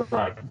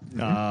that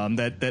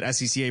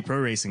SCCA Pro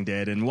Racing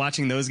did, and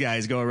watching those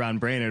guys go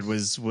around Brainerd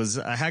was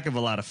a heck of a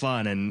lot of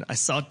fun. And I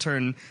saw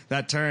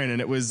that turn,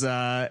 and it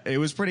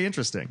was pretty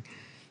interesting.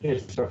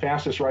 It's the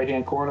fastest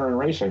right-hand corner in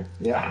racing.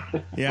 Yeah.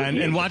 Yeah,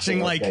 and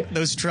watching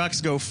those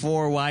trucks go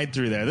 4 wide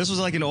through there. This was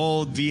like an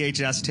old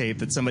VHS tape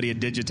that somebody had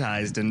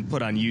digitized and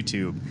put on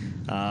YouTube,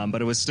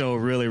 but it was still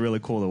really, really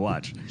cool to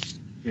watch.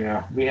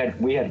 Yeah, we had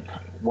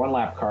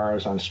 1-lap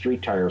cars on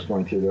street tires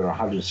going through there at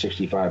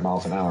 165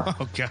 miles an hour.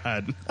 Oh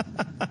God.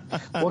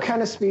 What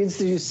kind of speeds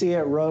did you see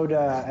at Road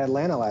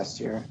Atlanta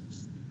last year?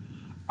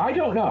 I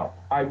don't know.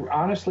 I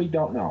honestly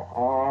don't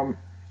know.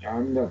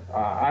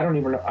 I don't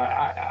even know.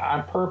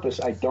 On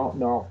purpose, I don't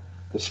know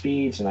the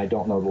speeds and I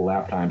don't know the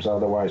lap times.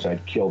 Otherwise,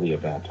 I'd kill the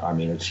event. I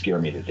mean, it'd scare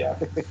me to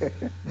death.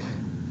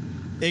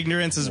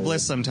 Ignorance is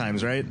bliss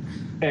sometimes, right?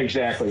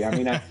 Exactly. I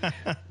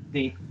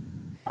mean,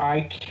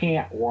 I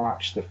can't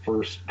watch the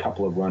first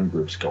couple of run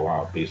groups go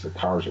out because the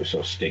cars are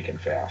so stinking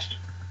fast.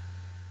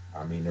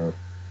 I mean,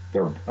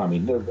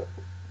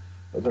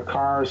 the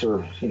cars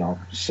are,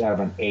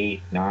 7,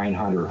 8,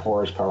 900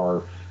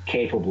 horsepower,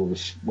 capable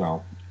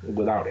of,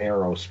 without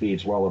aero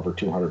speeds well over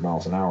 200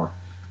 miles an hour,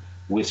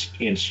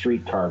 in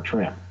street car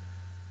trim.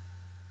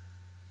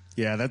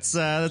 Yeah,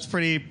 that's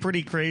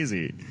pretty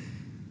crazy.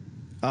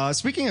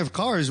 Speaking of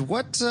cars,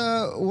 what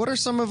are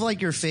some of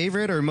like your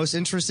favorite or most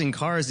interesting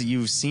cars that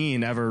you've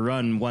seen ever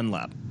run one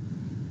lap?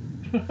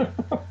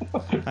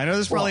 I know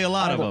there's probably a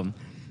lot of them.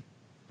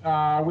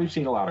 We've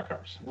seen a lot of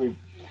cars.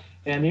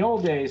 In the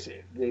old days,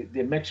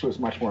 the mix was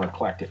much more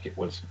eclectic. It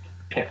was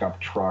pickup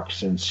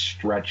trucks and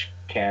stretch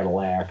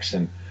Cadillacs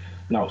and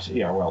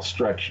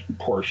stretch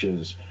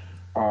Porsches,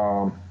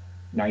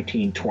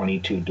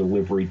 1922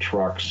 delivery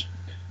trucks,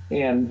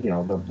 and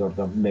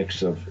the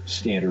mix of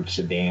standard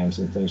sedans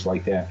and things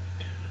like that.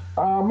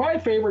 My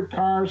favorite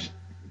cars,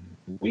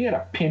 we had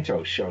a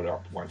Pinto showed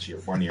up one year.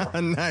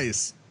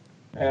 Nice.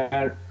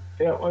 And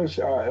it was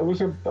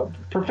a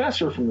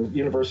professor from the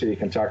University of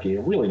Kentucky,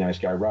 a really nice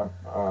guy, Rob,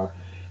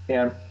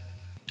 and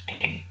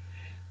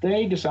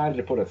they decided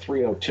to put a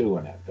 302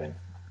 in that thing.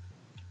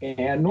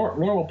 And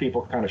normal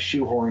people kind of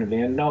shoehorned it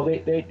in. No,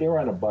 they were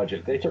on a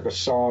budget. They took a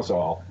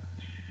Sawzall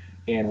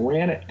and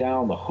ran it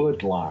down the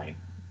hood line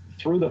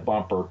through the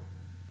bumper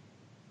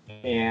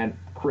and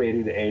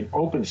created an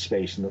open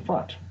space in the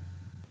front.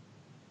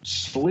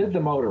 Slid the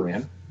motor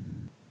in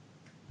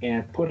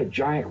and put a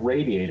giant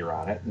radiator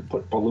on it and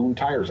put balloon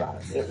tires on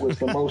it. It was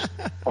the most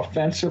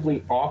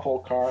offensively awful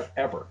car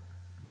ever.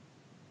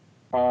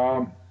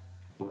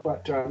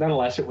 But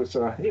nonetheless, it was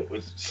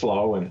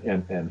slow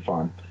and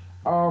fun.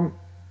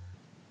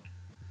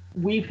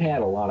 We've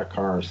had a lot of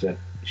cars that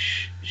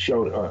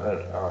showed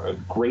a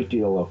great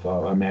deal of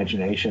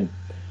imagination,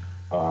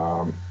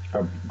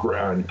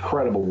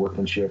 incredible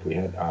workmanship. We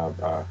had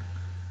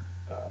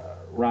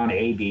Ron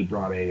Aby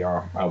brought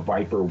a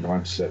Viper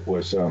once that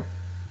was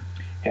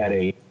had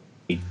a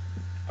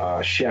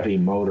Chevy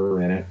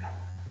motor in it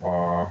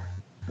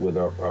with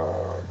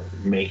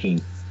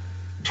making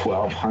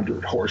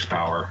 1,200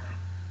 horsepower,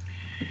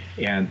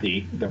 and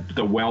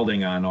the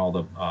welding on all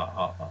the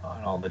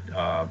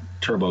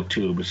turbo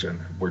tubes it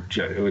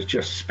was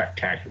just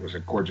spectacular. It was a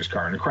gorgeous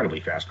car, an incredibly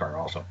fast car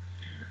also.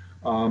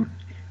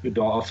 We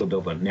also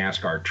built a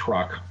NASCAR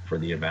truck for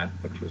the event,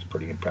 which was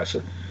pretty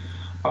impressive.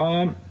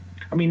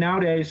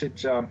 Nowadays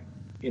it's the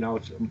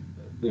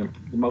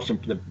most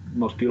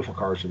beautiful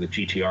cars are the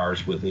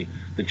GTRs with the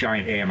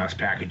giant AMS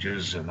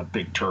packages and the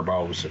big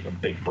turbos and the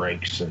big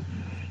brakes and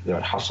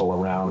that hustle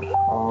around.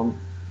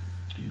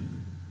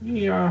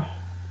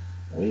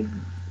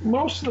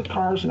 Most of the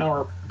cars now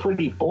are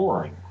pretty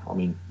boring.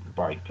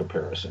 By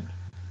comparison.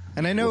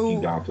 And I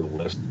know down to the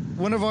list.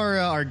 One of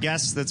our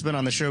guests that's been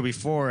on the show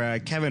before,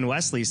 Kevin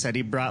Wesley, said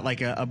he brought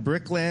like a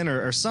Bricklin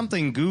or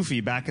something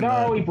goofy back in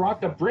No, he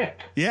brought the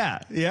Brick. Yeah.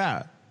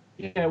 Yeah,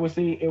 it was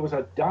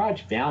a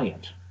Dodge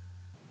Valiant.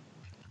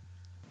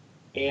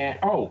 And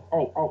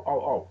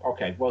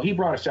okay. Well, he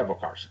brought us several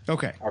cars.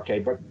 Okay,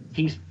 but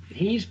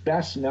he's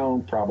best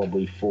known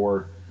probably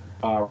for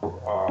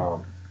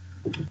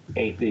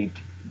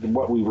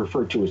what we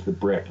refer to as the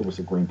Brick. It was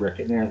a green Brick,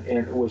 and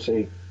it was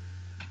a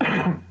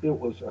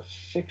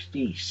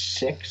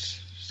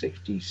 66,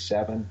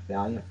 67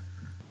 Valiant,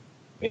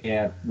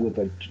 and with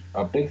a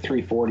big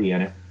 340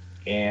 in it,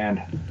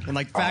 and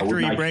like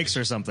factory brakes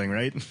or something,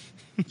 right?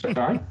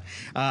 Sorry?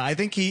 I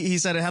think he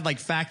said it had like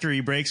factory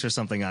brakes or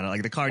something on it,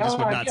 like the car just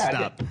would not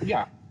stop.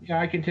 Yeah,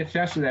 I can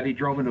attest to that. He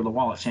drove into the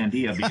wall at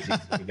Sandia because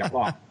he got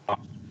lost.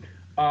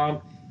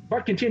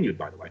 But continued,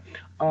 by the way.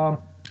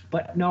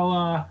 But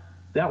no,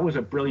 that was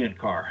a brilliant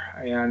car,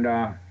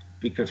 and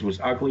because it was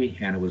ugly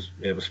and it was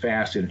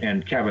fast,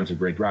 and Kevin's a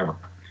great driver.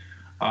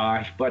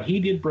 But he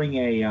did bring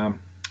a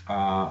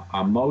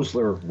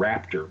Mosler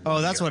Raptor.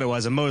 Oh, that's what it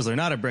was, a Mosler,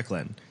 not a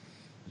Bricklin.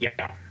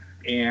 Yeah,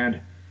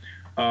 and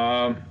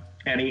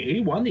he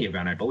won the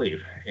event, I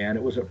believe. And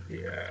it was a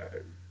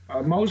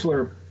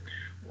Mosler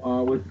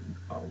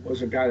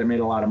was a guy that made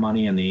a lot of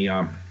money in the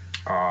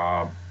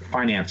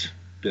finance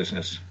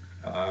business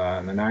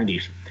in the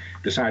 90s.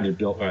 Decided to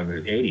build, in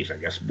the 80s, I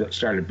guess,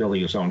 started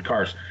building his own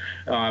cars.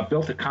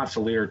 Built a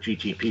Consigliere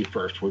GTP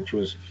first, which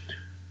was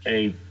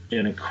an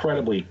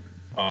incredibly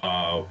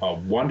a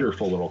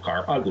wonderful little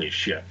car, ugly as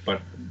shit,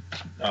 but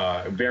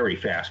very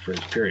fast for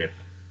his period.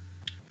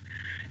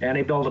 And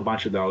he built a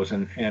bunch of those,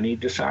 and he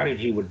decided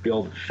he would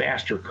build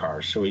faster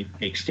cars. So he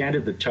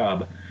extended the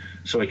tub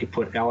so he could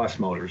put LS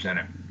motors in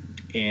it.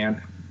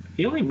 And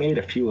he only made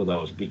a few of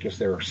those because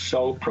they were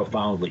so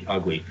profoundly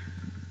ugly.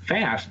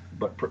 Fast,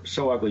 but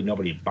so ugly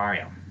nobody'd buy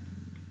them.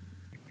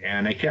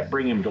 And they kept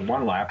bringing them to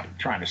one lap,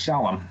 trying to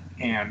sell them.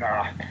 And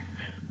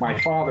my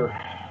father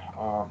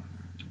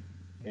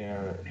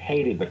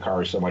hated the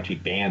cars so much he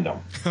banned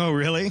them. Oh,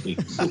 really?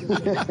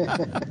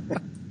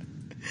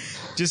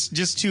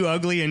 Just too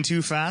ugly and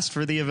too fast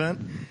for the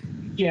event?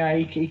 Yeah,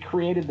 he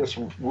created this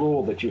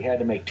rule that you had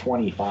to make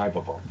 25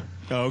 of them.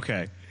 Oh,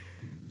 okay.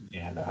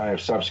 And I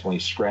have subsequently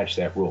scratched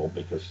that rule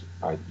because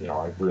I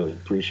really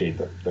appreciate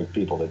the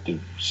people that do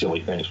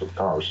silly things with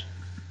cars.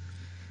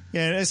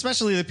 Yeah,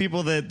 especially the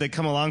people that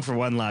come along for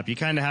one lap. You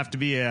kind of have to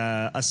be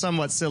a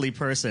somewhat silly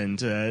person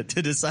to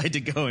decide to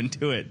go and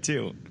do it,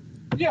 too.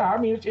 Yeah, I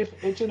mean,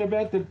 it's an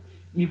event that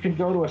you can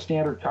go to a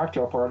standard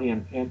cocktail party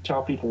and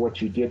tell people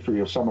what you did for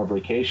your summer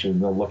vacation.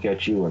 They'll look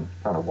at you and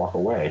kind of walk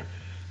away.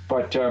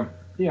 But,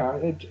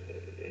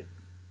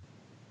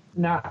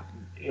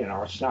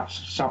 it's not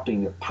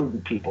something that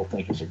prudent people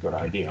think is a good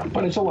idea.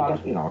 But it's a lot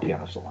of,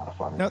 again, it's a lot of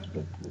fun. Now,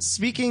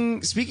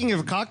 speaking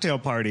of cocktail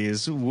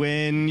parties,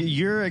 when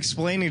you're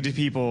explaining to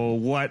people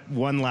what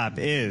one lap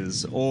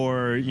is,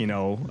 or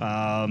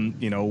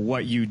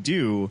what you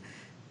do,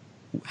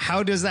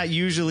 how does that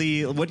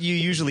usually? What do you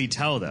usually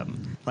tell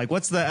them? Like,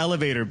 what's the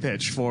elevator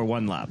pitch for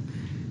one lap?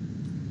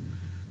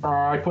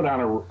 I put on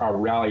a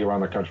rally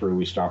around the country where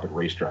we stop at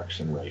racetracks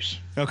and race.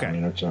 Okay. I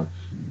mean, it's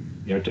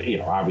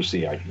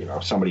obviously,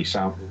 if somebody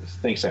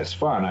thinks that's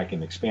fun, I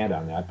can expand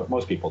on that, but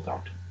most people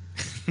don't.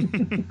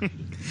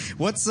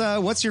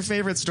 What's your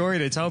favorite story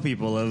to tell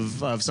people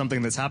of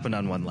something that's happened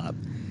on one lap?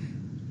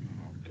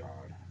 Oh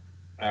God!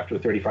 After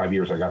 35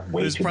 years, I got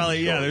way too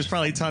many stories. There's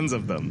probably tons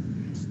of them.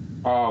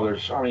 Oh,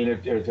 it's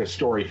a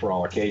story for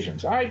all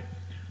occasions. I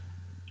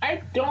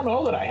don't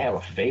know that I have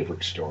a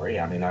favorite story.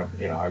 I mean,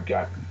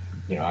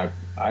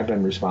 I've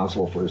been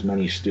responsible for as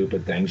many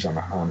stupid things on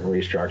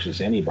racetracks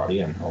as anybody,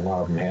 and a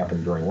lot of them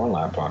happened during one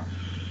lap. I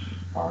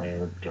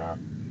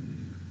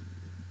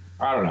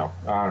don't know.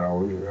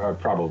 I'll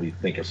probably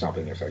think of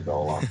something as I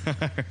go along.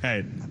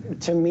 Right.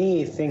 To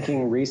me,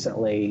 thinking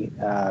recently,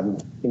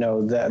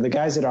 the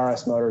guys at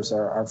RS Motors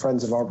are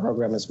friends of our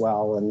program as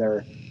well, and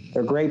they're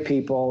great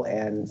people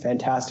and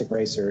fantastic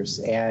racers.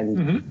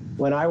 And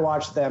when I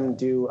watch them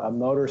do a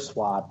motor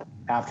swap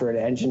after an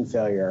engine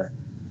failure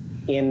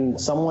in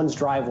someone's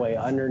driveway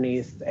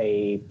underneath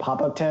a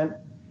pop-up tent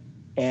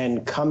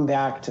and come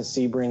back to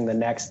Sebring the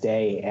next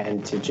day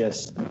and to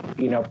just,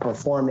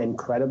 perform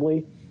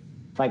incredibly,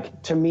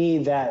 like, to me,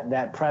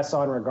 that press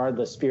on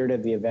regardless spirit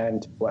of the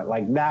event,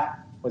 that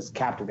was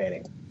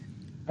captivating.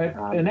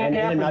 And in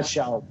a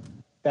nutshell,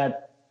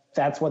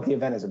 that's what the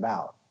event is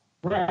about.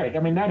 Right. I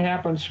mean, that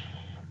happens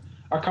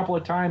a couple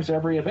of times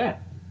every event.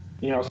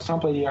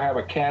 Somebody will have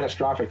a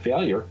catastrophic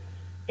failure,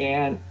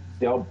 and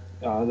they'll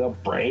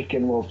break,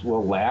 and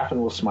we'll laugh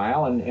and we'll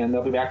smile, and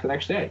they'll be back the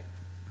next day.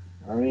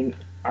 I mean,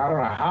 I don't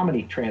know how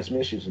many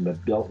transmissions have been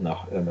built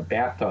in the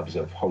bathtubs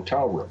of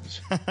hotel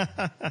rooms,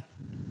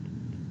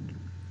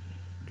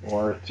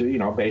 or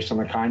based on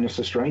the kindness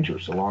of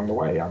strangers along the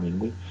way. I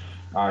mean,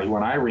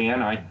 when I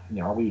ran,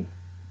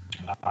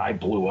 I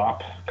blew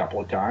up a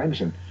couple of times,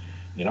 and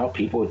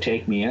people would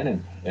take me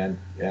in and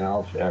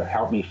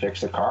help me fix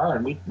the car,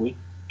 and we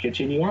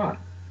continue on.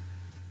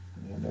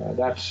 And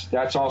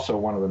that's also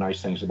one of the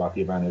nice things about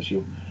the event is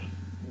you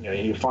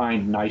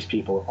find nice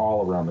people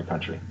all around the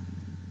country.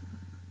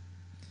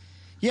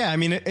 Yeah, I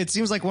mean, it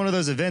seems like one of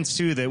those events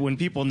too that when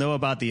people know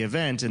about the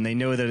event and they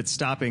know that it's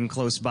stopping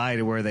close by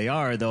to where they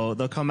are,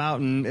 they'll come out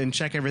and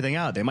check everything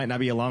out. They might not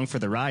be along for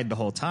the ride the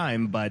whole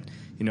time, but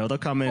they'll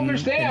come in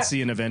and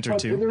see an event or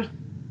two.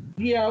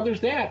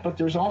 There's that, but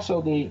there's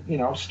also the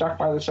stuck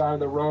by the side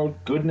of the road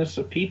goodness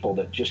of people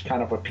that just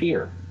kind of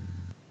appear.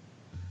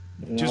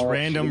 Just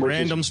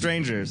random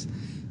strangers.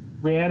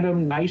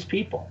 Random nice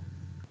people.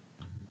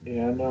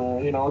 And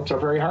it's a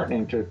very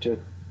heartening to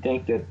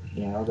think that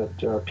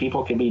that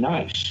people can be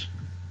nice.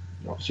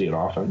 You don't see it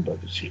often,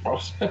 but you see it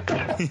most.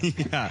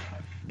 Yeah.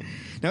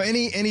 Now,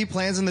 any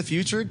plans in the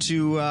future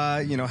to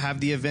have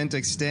the event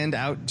extend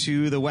out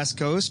to the West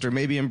Coast, or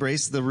maybe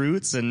embrace the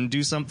roots and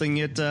do something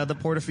at the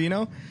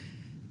Portofino?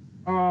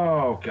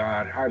 Oh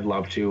God, I'd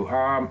love to.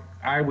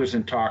 I was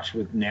in talks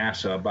with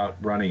NASA about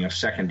running a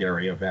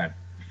secondary event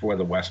for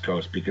the West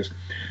Coast because,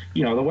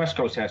 the West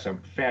Coast has some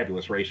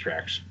fabulous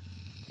racetracks,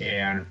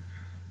 and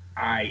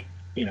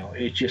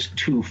it's just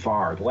too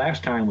far. The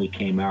last time we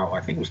came out,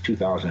 I think it was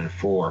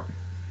 2004,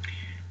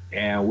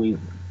 and we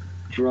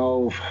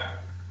drove.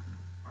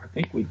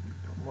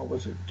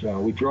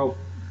 We drove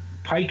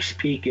Pikes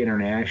Peak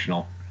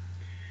International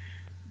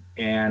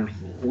and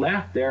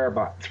left there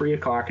about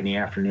 3:00 in the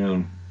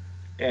afternoon,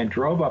 and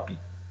drove up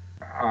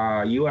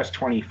US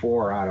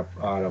 24 out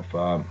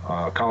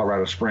of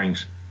Colorado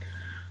Springs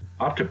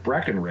up to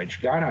Breckenridge,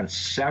 got on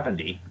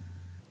 70,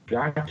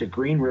 got to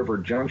Green River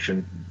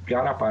Junction,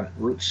 got up on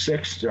Route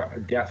 6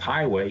 Death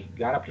Highway,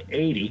 got up to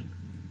 80,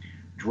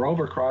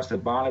 drove across the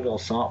Bonneville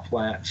Salt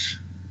Flats,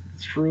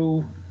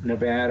 through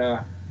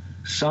Nevada,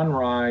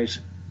 Sunrise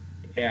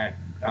at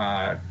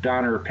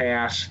Donner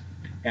Pass,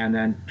 and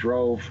then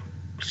drove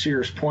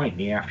Sears Point in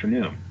the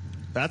afternoon.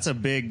 That's a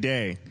big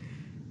day.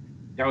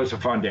 That was a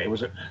fun day. It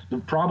was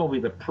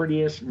probably the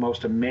prettiest,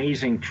 most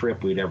amazing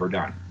trip we'd ever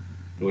done.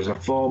 It was a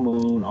full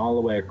moon all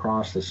the way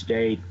across the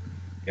state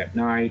at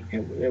night.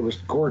 It was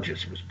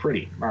gorgeous. It was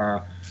pretty.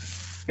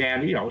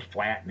 And, you know, it was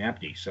flat and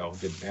empty, so it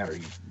didn't matter.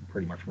 You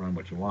pretty much run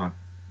what you want.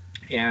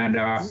 And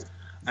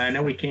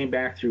then we came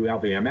back through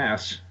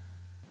LVMS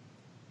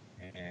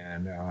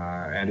and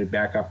ended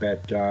back up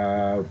at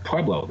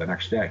Pueblo the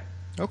next day.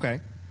 Okay.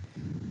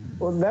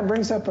 Well, that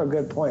brings up a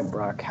good point,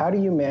 Brock. How do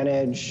you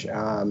manage,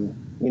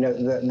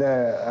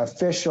 the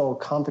official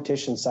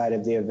competition side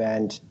of the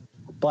event,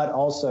 but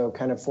also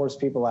kind of force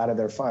people out of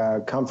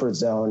their comfort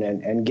zone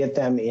and get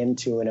them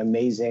into an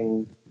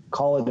amazing,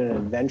 call it an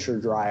adventure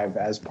drive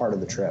as part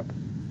of the trip?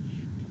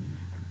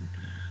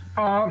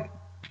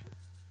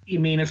 You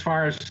mean as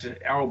far as,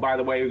 oh, by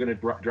the way, you're going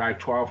to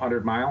drive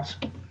 1,200 miles?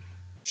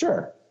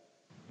 Sure.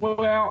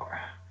 Well,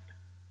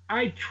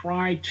 I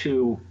try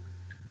to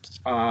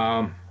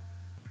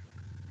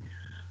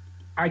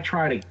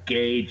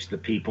gauge the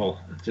people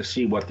to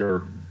see what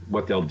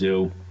they'll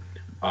do.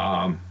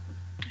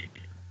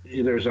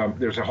 There's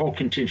a whole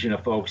contingent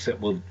of folks that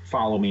will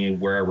follow me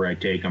wherever I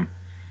take them,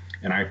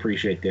 and I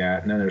appreciate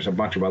that. And then there's a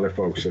bunch of other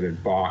folks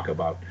that balk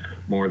about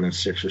more than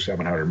 600 or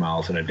 700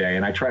 miles in a day,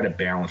 and I try to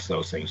balance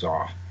those things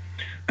off.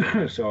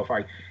 So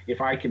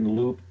if I can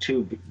loop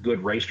two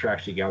good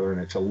racetracks together and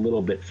it's a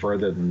little bit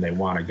further than they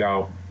want to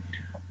go,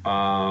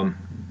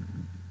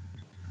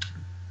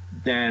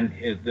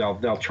 then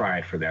they'll try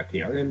it for that.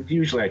 You know, and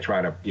usually I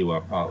try to do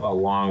a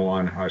long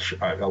one,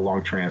 a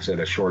long transit,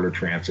 a shorter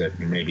transit,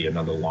 and maybe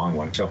another long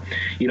one. So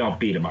you don't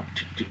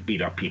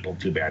beat up people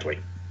too badly.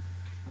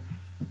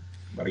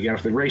 But again,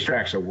 if the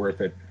racetracks are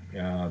worth it,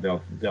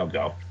 they'll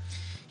go.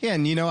 Yeah,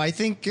 and I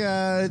think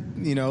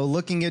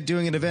looking at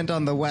doing an event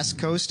on the West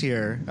Coast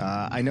here,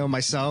 I know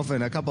myself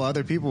and a couple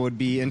other people would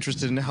be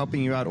interested in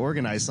helping you out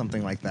organize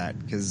something like that,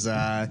 because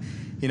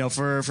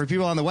for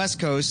people on the West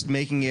Coast,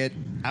 making it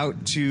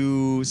out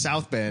to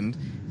South Bend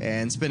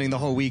and spending the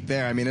whole week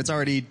there, I mean, it's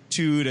already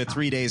 2 to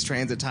 3 days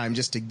transit time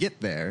just to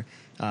get there,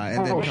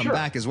 and then come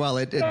back as well.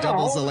 It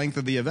doubles the length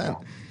of the event.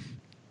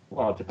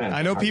 Well, it depends.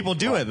 I know people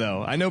do it,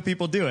 though. I know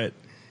people do it.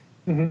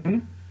 Mm-hmm.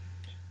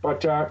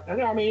 But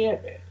I mean,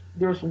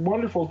 there's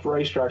wonderful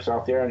racetracks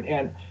out there,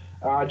 and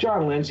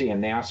John Lindsay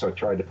and NASA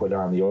tried to put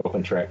on the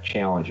Open Track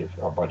Challenge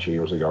a bunch of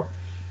years ago,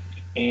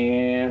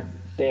 and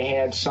they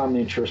had some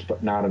interest,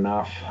 but not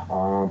enough.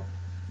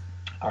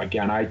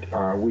 Again,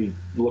 we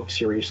looked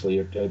seriously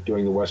at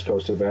doing the West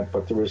Coast event,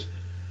 but there was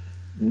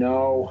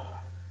no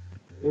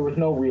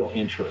real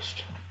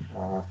interest.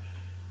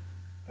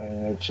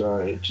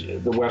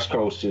 The West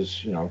Coast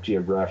is,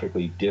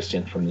 geographically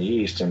distant from the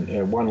East,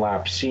 and one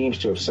lap seems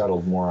to have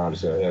settled more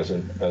out as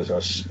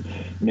a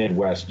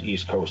Midwest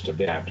East Coast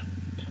event.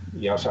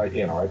 Yes,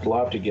 I'd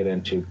love to get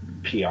into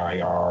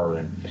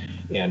PIR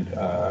and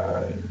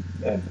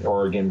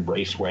Oregon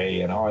Raceway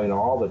and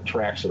all the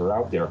tracks that are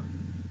out there,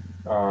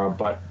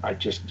 but I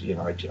just,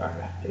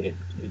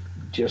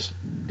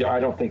 I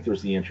don't think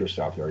there's the interest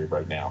out there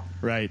right now.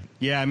 Right.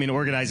 Yeah. I mean,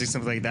 organizing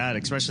something like that,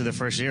 especially the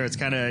first year, it's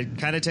kind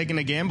of taking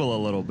a gamble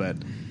a little bit.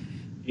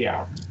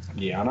 Yeah.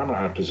 Yeah. And I'm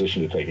not in a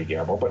position to take a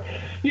gamble, but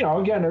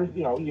again,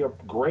 you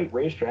have great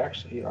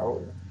racetracks,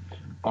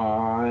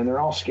 and they're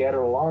all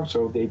scattered along,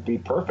 so they'd be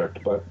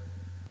perfect. But,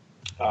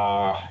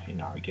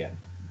 again,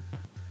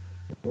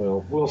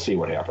 we'll see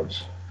what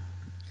happens.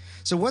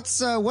 So what's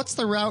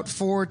the route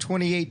for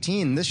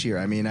 2018 this year?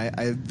 I mean,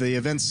 the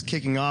event's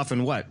kicking off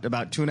in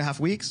about 2.5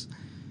 weeks?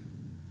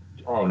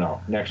 Oh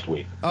no, next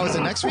week. Oh, is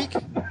it next week?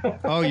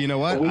 Oh, you know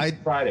what?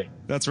 Friday.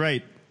 That's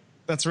right.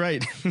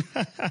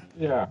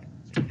 Yeah,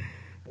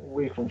 a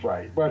week from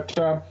Friday.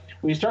 But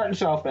we start in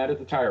South Bend at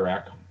the Tire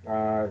Rack,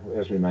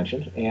 as we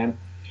mentioned, and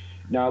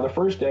now the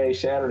first day,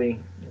 Saturday,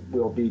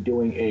 we'll be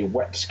doing a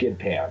wet skid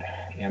pad,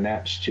 and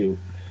that's to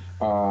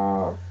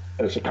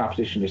it's a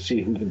competition to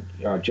see who can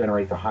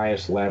generate the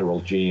highest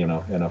lateral G in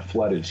a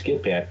flooded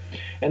skid pad.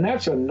 And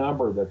that's a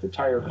number that the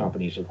tire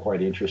companies are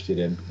quite interested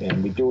in.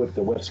 And we do it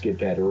the wet skid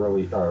pad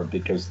early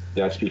because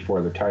that's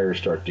before the tires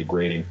start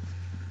degrading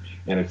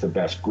and it's the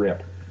best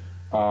grip.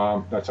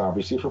 That's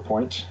obviously for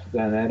points.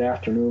 Then that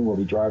afternoon we'll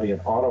be driving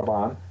at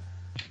Autobahn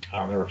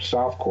on their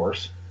South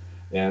course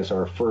as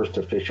our first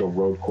official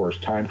road course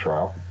time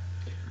trial.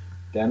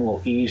 Then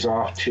we'll ease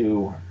off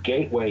to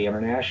Gateway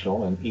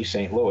International in East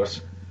St. Louis,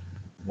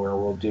 where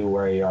we'll do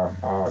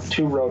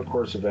two road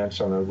course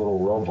events on a little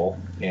roval,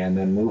 and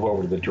then move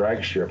over to the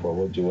drag strip where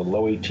we'll do a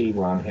low ET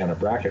run and a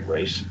bracket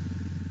race.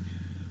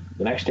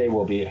 The next day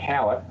we'll be at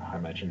Hallett, I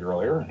mentioned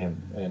earlier,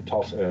 in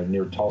Tulsa,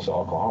 near Tulsa,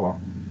 Oklahoma.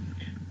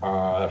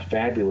 A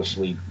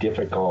fabulously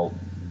difficult,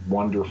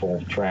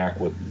 wonderful track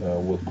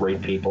with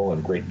great people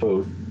and great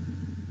food.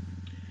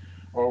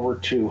 Over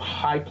to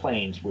High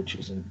Plains, which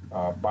is in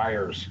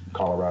Byers,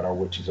 Colorado,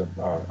 which is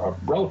a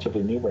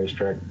relatively new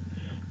racetrack,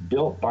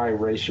 built by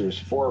racers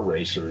for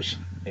racers,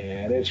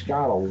 and it's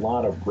got a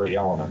lot of great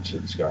elements.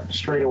 It's got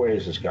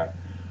straightaways, it's got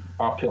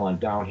uphill and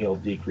downhill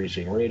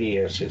decreasing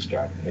radius, it's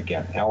got,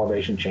 again,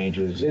 elevation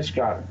changes, it's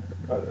got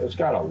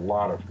a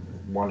lot of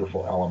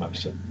wonderful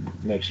elements that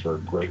makes for a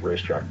great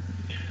racetrack.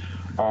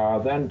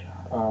 Then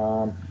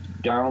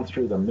down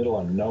through the middle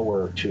of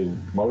nowhere to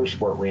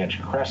Motorsport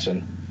Ranch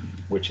Crescent,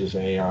 which is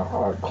a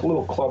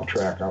little club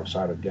track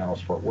outside of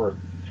Dallas-Fort Worth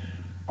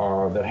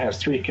that has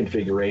 3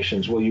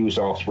 configurations. We'll use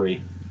all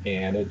 3,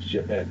 and it's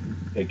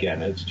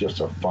just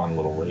a fun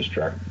little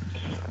racetrack.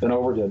 Then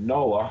over to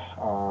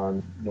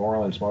NOLA, New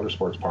Orleans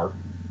Motorsports Park,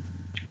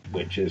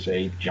 which is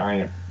a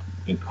giant,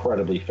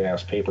 incredibly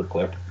fast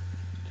paperclip.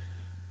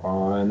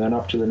 And then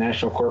up to the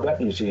National Corvette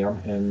Museum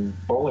in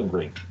Bowling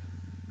Green,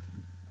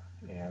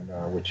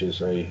 and which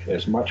is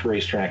as much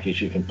racetrack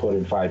as you can put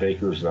in 5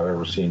 acres that I've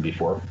ever seen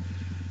before.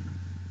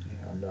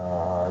 And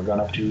then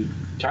up to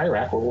Tire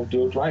Rack, where we'll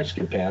do a dry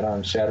skid pad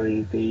on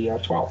Saturday the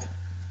 12th.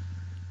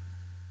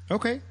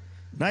 Okay,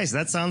 nice.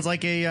 That sounds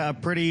like a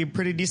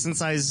pretty decent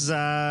size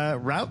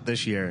route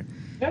this year.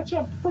 That's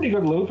a pretty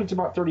good loop. It's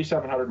about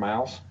 3,700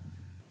 miles.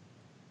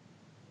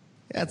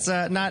 It's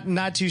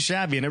not too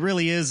shabby, and it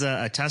really is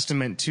a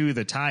testament to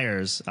the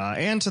tires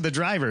and to the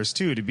drivers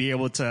too to be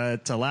able to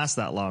last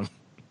that long.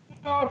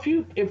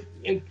 If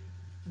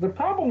the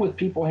problem with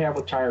people have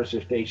with tires,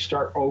 if they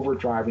start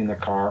overdriving the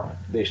car,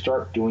 they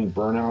start doing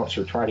burnouts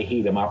or try to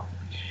heat them up.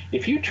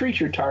 If you treat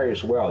your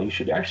tires well, you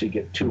should actually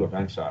get 2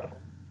 events out of them.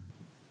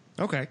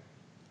 Okay.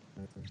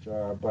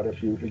 But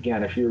if you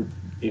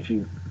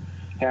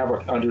have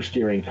an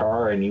understeering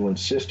car and you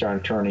insist on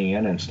turning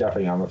in and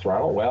stepping on the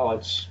throttle, well,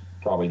 it's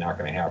probably not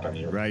going to happen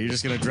here. Right, you're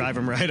just going to drive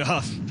them right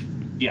off.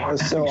 Yeah.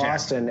 So exactly.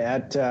 Austin,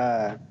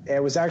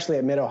 it was actually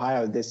at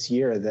Mid-Ohio this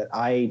year that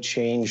I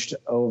changed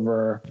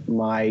over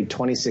my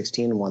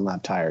 2016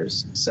 one-lap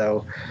tires.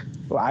 So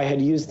I had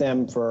used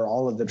them for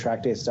all of the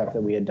track day stuff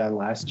that we had done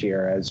last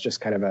year as just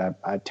kind of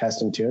a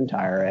test and tune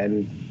tire,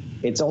 and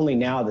it's only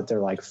now that they're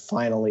like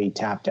finally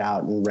tapped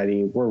out and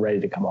we're ready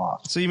to come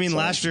off. So you mean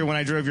last year when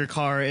I drove your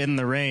car in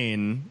the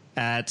rain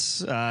at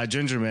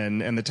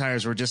Gingerman and the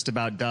tires were just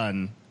about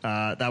done,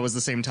 that was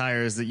the same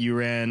tires that you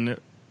ran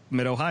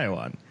Mid-Ohio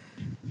on?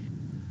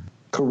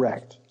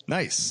 Correct.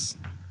 Nice.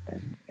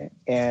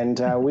 And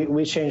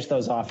we changed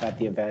those off at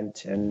the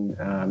event,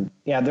 and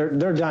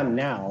they're done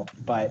now.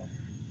 But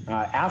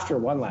after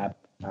one lap,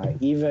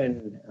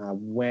 even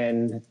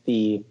when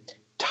the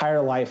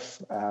tire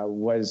life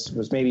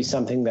was maybe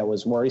something that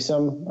was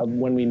worrisome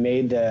when we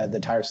made the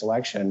tire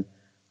selection,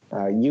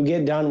 you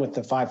get done with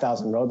the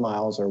 5,000 road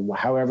miles or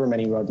however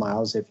many road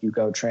miles if you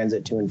go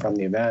transit to and from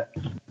the event.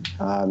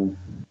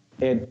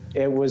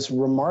 It was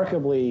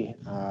remarkably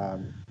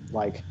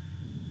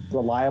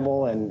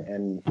reliable,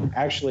 and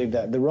actually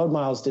the road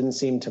miles didn't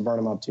seem to burn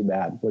them up too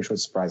bad, which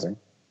was surprising.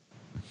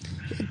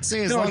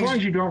 As long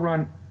as you don't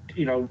run,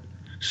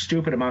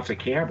 stupid amounts of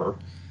camber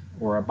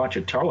or a bunch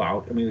of tow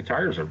out. I mean, the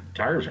tires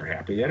are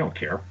happy. They don't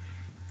care.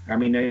 I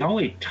mean, the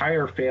only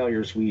tire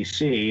failures we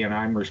see, and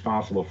I'm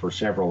responsible for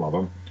several of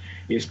them,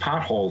 is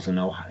potholes in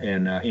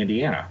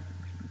Indiana.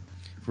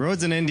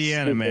 Roads in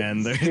Indiana,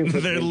 man,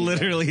 they're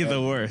literally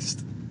the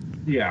worst.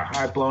 Yeah,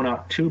 I've blown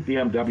out 2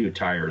 BMW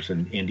tires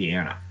in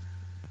Indiana.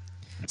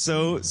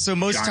 So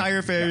most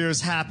tire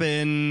failures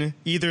happen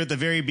either at the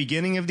very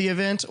beginning of the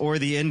event or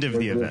the end of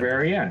the event. The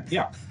very end,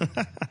 yeah.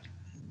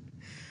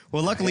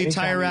 Well, luckily,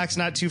 Tire Rack's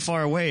not too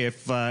far away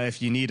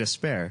if you need a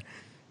spare.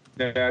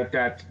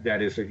 That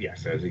is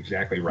yes, that is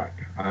exactly right.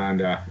 And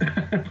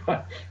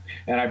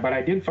but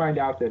I did find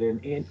out that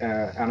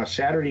on a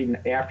Saturday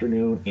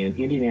afternoon in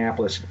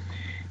Indianapolis,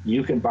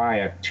 you can buy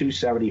a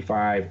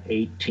 275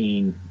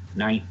 18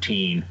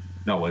 19.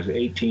 No, it was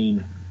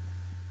 18.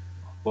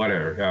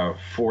 Whatever,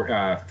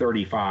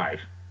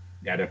 35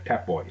 at a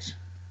Pep Boys.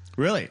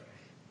 Really?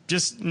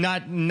 Just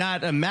not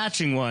a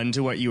matching one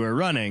to what you were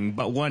running,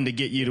 but one to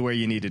get you to where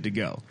you needed to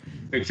go.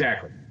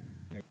 Exactly.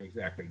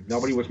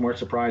 Nobody was more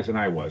surprised than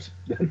I was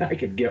that I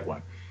could get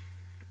one.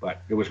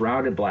 But it was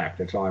round and black.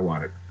 That's all I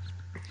wanted.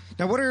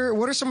 Now, what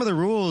are some of the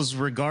rules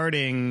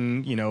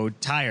regarding,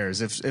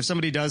 tires? If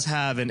somebody does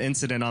have an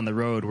incident on the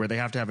road where they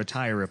have to have a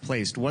tire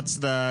replaced, what's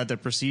the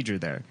procedure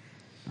there?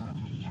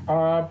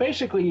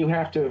 Basically, you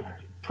have to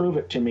prove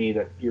it to me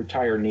that your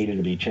tire needed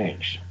to be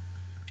changed.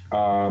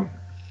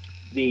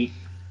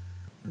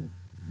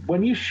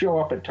 When you show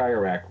up at Tire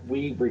Rack,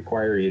 we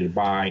require you to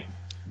buy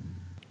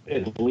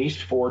at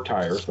least 4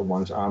 tires, the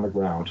ones on the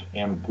ground,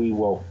 and we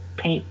will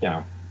paint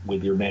them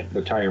with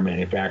the tire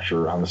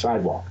manufacturer on the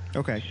sidewalk.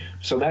 Okay.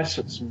 So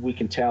we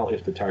can tell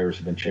if the tires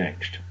have been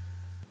changed.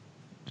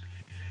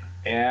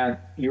 And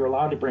you're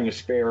allowed to bring a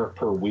spare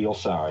per wheel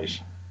size.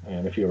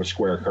 And if you have a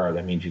square car,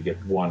 that means you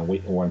get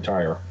one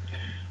tire.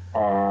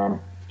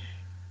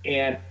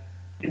 And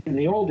in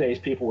the old days,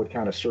 people would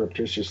kind of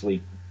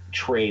surreptitiously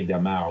trade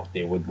them out.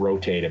 They would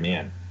rotate them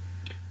in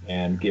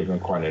and give them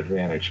quite an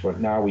advantage. But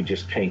now we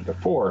just paint the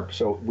 4,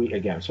 so we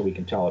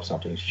can tell if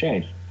something's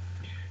changed.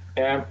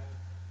 And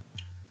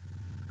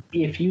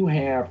if you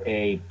have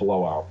a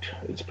blowout,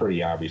 it's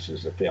pretty obvious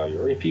as a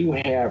failure. If you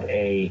have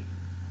a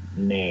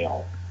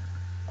nail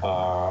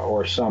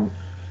or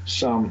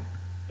something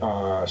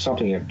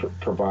that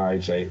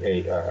provides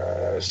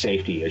a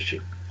safety issue,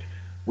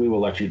 we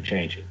will let you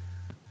change it.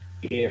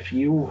 If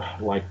you,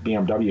 like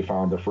BMW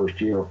found the first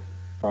year,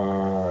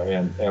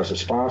 and as a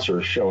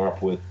sponsor, show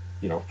up with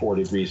 4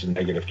 degrees of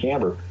negative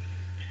camber,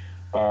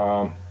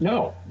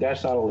 No,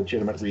 that's not a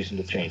legitimate reason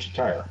to change the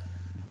tire.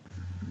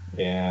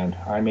 And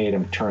I made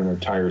them turn their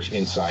tires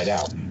inside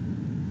out.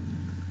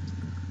 And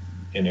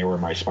they were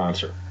my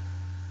sponsor.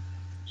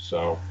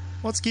 So,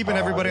 well, it's keeping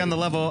everybody on a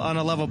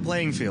level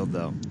playing field,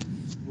 though.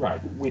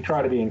 Right. We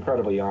try to be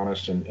incredibly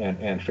honest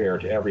and fair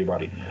to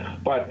everybody.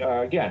 But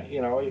again,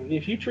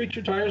 if you treat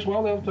your tires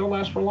well, they'll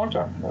last for a long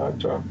time.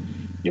 But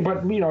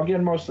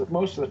again, most of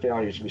the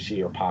failures we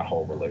see are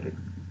pothole related.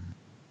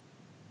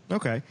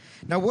 Okay.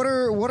 Now, what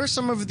are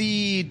some of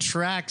the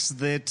tracks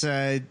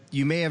that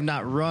you may have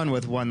not run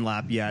with One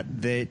Lap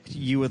yet that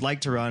you would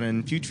like to run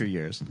in future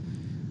years?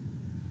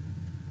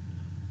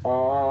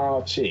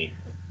 Let's see.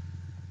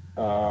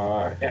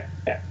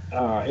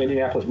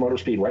 Indianapolis Motor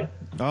Speedway.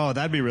 Oh,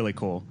 that'd be really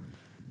cool.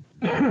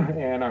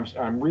 And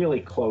I'm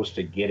really close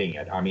to getting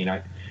it. I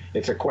mean,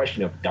 it's a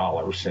question of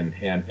dollars, and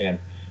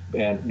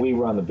we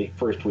run the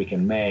first week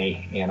in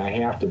May, and I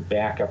have to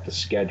back up the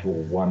schedule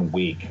 1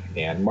 week.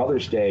 And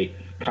Mother's Day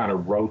kind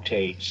of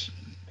rotates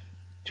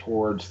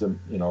towards the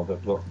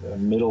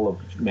middle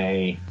of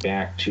May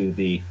back to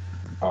the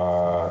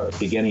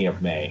beginning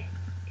of May.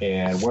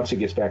 And once it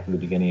gets back to the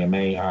beginning of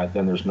May,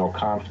 then there's no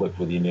conflict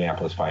with the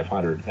Indianapolis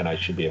 500, and I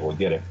should be able to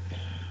get it.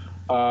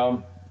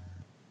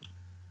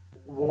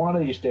 One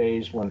of these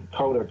days, when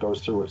COTA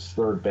goes through its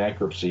third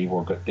bankruptcy,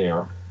 we'll get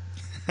there.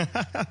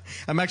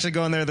 I'm actually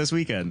going there this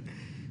weekend.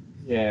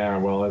 Yeah,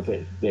 well,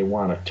 they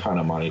want a ton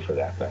of money for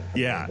that thing.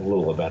 Yeah, a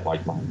little event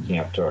like mine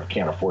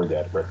can't afford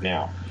that right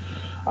now.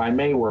 I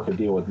may work a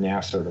deal with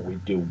NASA that we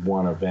do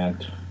one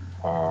event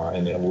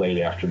in the late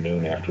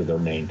afternoon after their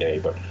main day,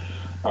 but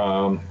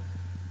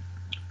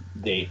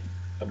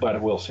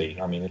we'll see.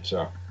 I mean, it's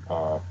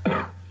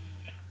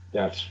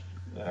that's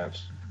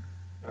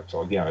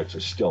again,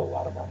 it's still a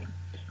lot of money.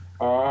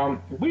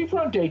 We've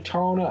run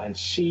Daytona and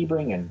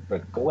Sebring and the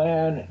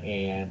Glen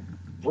and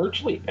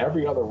virtually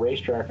every other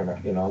racetrack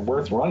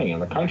worth running in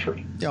the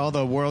country. Yeah, all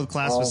the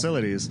world-class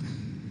facilities.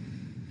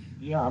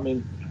 Yeah, I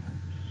mean,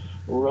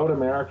 Road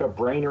America,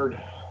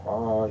 Brainerd,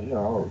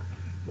 God,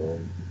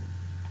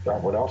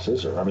 what else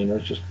is there? I mean,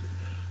 there's just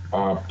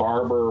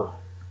Barber,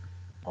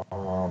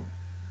 Road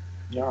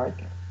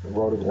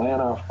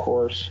Atlanta, of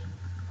course,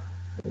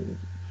 and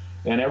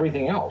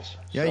everything else.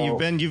 Yeah, so, you've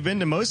been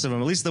to most of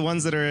them, at least the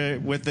ones that are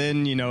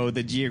within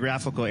the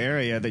geographical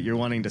area that you're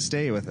wanting to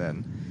stay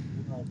within.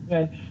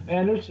 And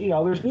there's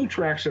new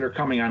tracks that are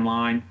coming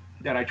online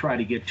that I try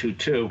to get to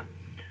too.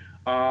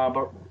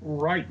 But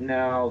right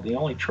now, the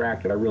only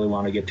track that I really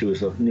want to get to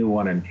is a new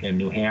one in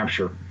New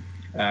Hampshire.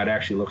 It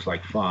actually looks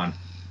like fun.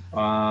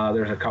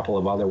 There's a couple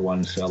of other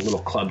ones, little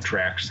club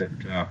tracks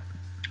that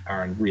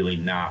are really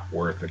not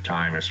worth the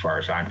time as far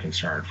as I'm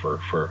concerned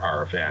for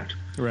our event.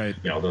 Right.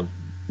 The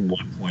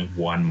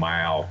 1.1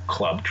 mile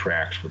club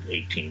tracks with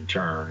 18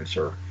 turns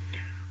or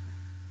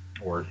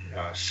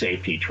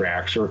safety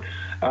tracks, or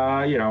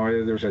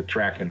there's a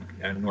track in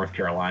North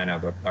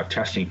Carolina, a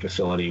testing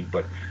facility,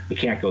 but you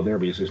can't go there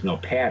because there's no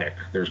paddock,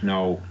 there's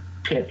no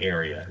pit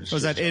area.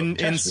 Was that in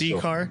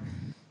C-Car?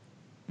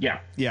 Yeah.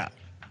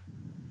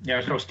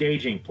 There's no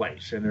staging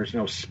place, and there's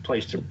no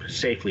place to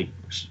safely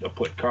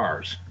put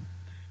cars.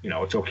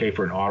 It's okay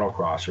for an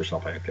autocross or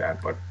something like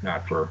that, but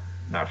not for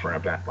an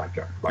event like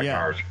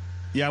ours.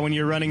 Yeah, when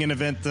you're running an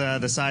event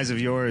the size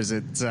of yours,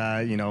 it's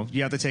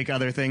you have to take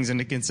other things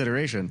into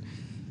consideration.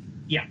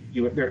 Yeah,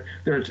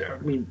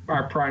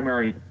 our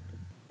primary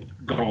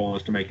goal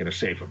is to make it a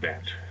safe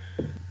event.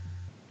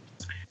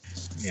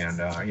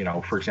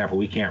 And for example,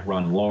 we can't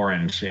run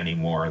Lawrence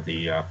anymore,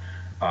 the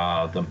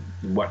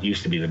what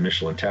used to be the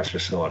Michelin test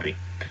facility,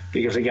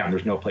 because again,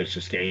 there's no place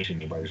to stage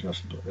anybody.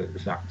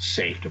 It's not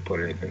safe to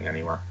put anything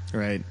anywhere.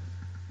 Right.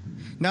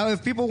 Now,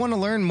 if people want to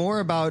learn more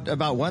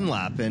about One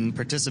Lap and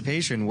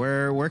participation,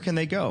 where can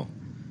they go?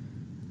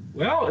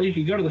 Well, you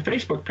can go to the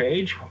Facebook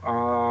page,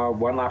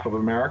 One Lap of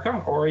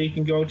America, or you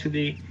can go to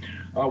the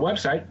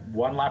website,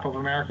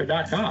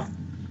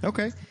 onelapofamerica.com.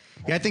 Okay.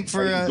 Yeah, I think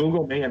for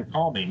Google me and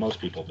call me.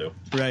 Most people do.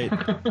 Right.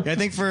 Yeah, I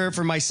think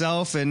for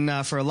myself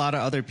and for a lot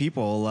of other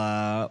people,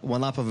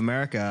 One Lap of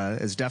America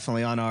is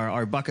definitely on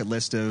our bucket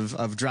list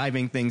of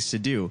driving things to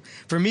do.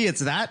 For me,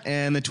 it's that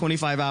and the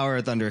 24-hour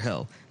at Thunder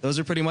Hill. Those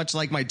are pretty much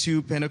like my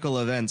two pinnacle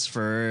events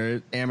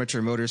for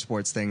amateur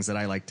motorsports things that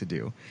I like to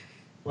do.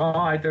 Well,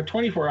 the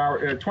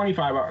 24-hour,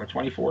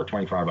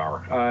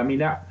 25-hour. I mean,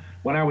 that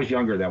when I was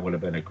younger, that would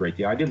have been a great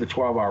deal. I did the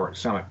 12-hour at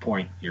Summit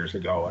Point years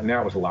ago, and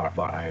that was a lot of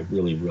fun. I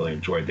really, really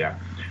enjoyed that.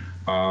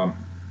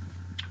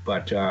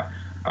 But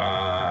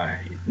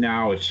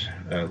now it's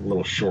a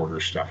little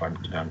shorter stuff. I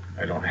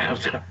don't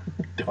have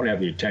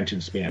the attention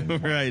span.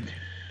 Right.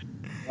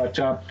 But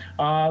a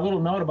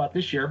little note about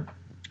this year.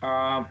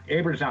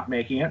 Aber's not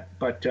making it,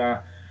 but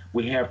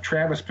we have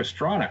Travis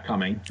Pastrana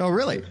coming. Oh,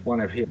 really?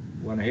 One of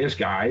his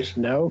guys.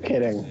 No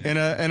kidding. In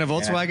a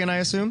Volkswagen, I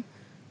assume.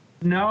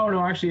 No,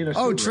 actually in a Subaru.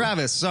 Oh,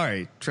 Travis.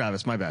 Sorry,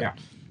 Travis. My bad. Yeah.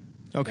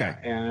 Okay.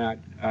 Yeah,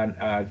 and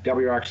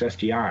WRX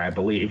STI, I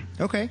believe.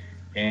 Okay.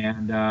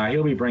 And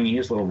he'll be bringing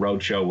his little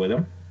road show with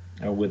him,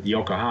 with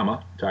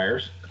Yokohama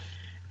tires.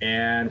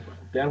 And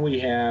then we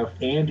have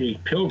Andy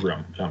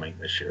Pilgrim coming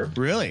this year.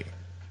 Really?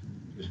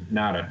 He's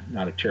not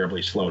a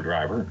terribly slow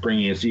driver,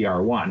 bringing a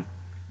ZR1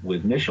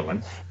 with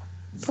Michelin.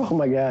 Oh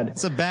my God!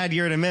 It's a bad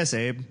year to miss,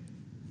 Abe.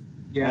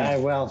 Yeah.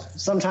 Well,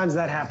 sometimes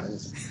that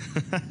happens.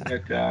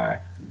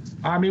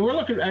 I mean, we're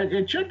looking at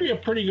it. Should be a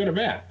pretty good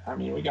event. I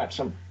mean, we got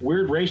some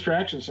weird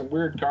racetracks and some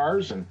weird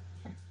cars, and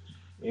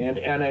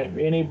if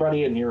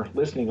anybody in your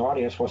listening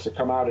audience wants to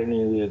come out to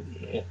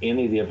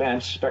any of the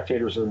events,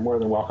 spectators are more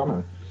than welcome.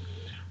 And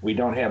we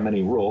don't have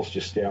many rules;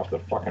 just stay off the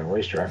fucking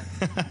racetrack.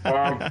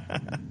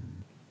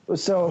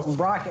 So,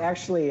 Brock,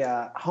 actually,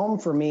 home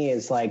for me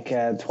is like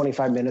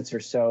 25 minutes or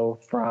so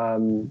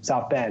from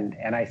South Bend,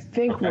 and I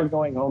think we're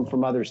going home for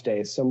Mother's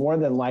Day. So, more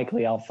than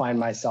likely, I'll find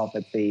myself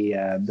at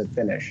the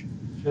finish.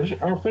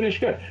 Oh, finish,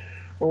 good.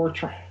 Well,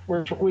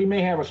 we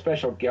may have a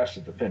special guest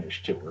at the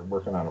finish too. We're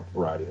working on a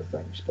variety of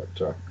things, but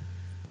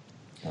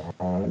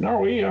no,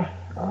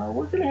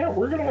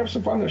 we're gonna have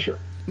some fun this year.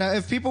 Now,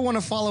 if people want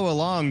to follow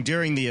along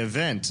during the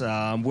event,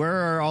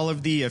 where are all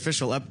of the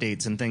official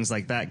updates and things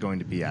like that going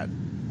to be at?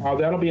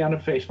 That'll be on the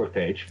Facebook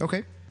page.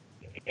 Okay.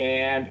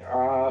 And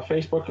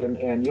Facebook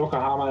and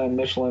Yokohama and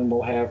Michelin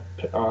will have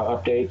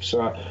updates,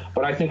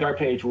 but I think our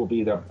page will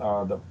be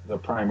the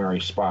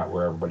primary spot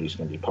where everybody's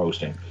going to be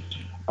posting.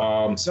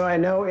 So I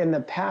know in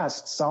the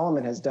past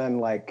Solomon has done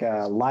like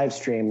live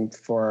stream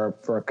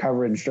for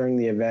coverage during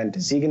the event.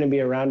 Is he going to be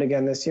around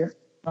again this year?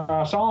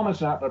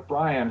 Solomon's not, but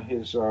Brian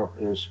is. Oh,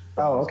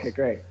 okay,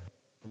 great.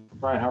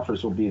 Brian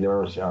Huffers will be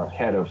there as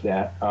head of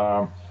that.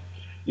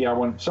 Yeah,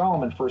 when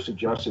Solomon first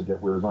suggested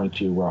that we were going to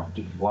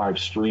do live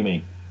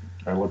streaming,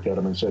 I looked at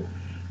him and said,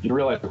 "You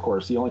realize, of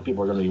course, the only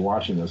people who are going to be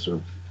watching this are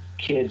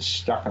kids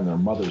stuck in their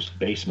mother's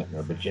basement in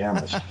their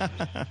pajamas."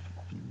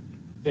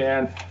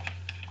 And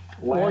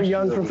or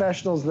young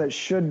professionals that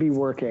should be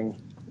working.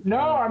 No,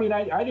 I mean,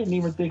 I didn't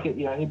even think it.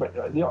 Anybody.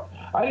 I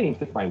didn't even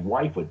think my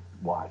wife would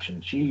watch,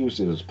 and she used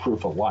it as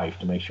proof of life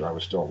to make sure I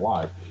was still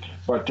alive.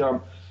 But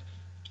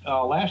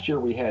last year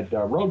we had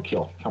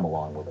Roadkill come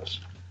along with us,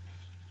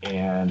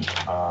 and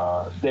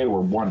they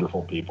were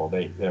wonderful people.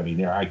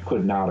 I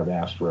could not have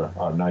asked for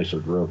a nicer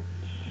group.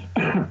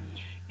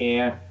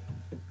 And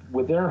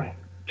with their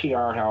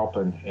PR help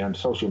and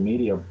social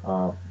media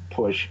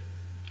push,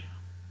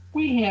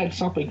 we had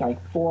something like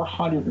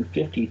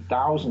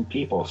 450,000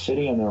 people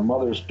sitting in their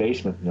mother's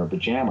basement in their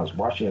pajamas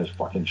watching this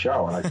fucking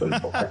show, and I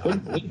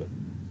couldn't believe it.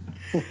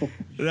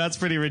 That's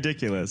pretty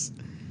ridiculous.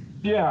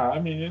 Yeah, I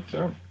mean, it's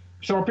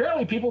so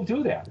apparently people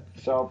do that.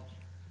 So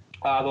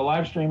the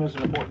live stream is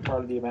an important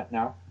part of the event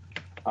now,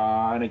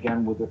 and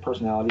again, with the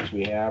personalities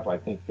we have, I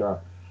think the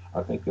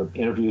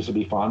interviews will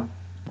be fun,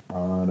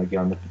 and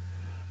again,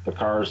 the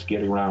cars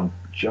get around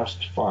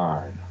just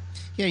fine.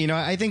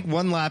 Yeah, I think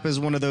One Lap is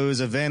one of those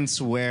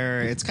events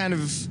where it's kind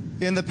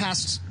of, in the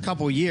past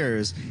couple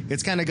years,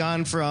 it's kind of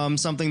gone from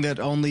something that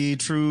only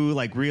true,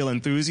 like, real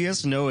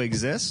enthusiasts know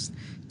exists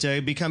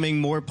to becoming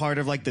more part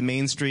of, like, the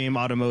mainstream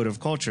automotive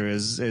culture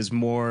as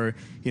more,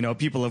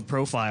 people of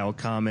profile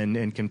come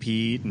and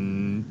compete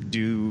and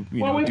do,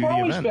 well, we've do the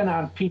always event. been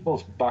on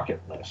people's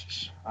bucket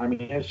lists. I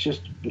mean, it's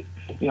just,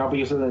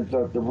 because of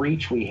the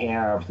reach we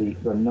have,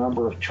 the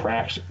number of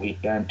tracks that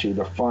we've been to,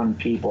 the fun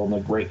people and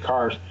the great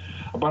cars.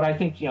 But I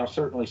think,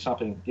 certainly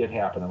something did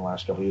happen in the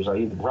last couple of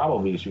years.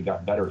 Probably because we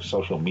got better at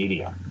social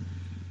media.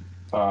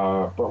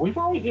 But we've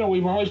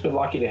always been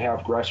lucky to have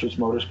Grassroots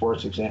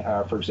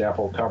Motorsports, for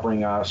example,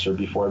 covering us, or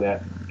before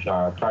that,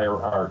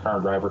 our car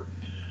driver.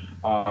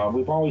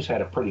 We've always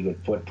had a pretty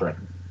good footprint.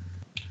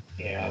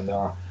 And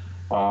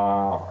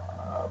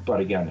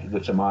but again,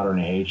 it's a modern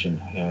age,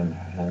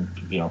 and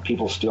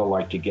people still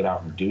like to get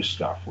out and do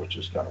stuff, which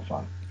is kind of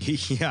fun.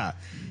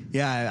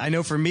 Yeah, I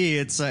know for me,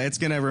 it's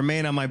going to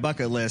remain on my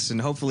bucket list,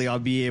 and hopefully I'll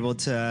be able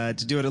to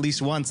do it at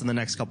least once in the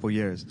next couple of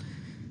years.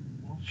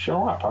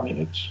 Show up. I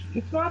mean,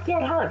 it's not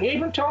that hard.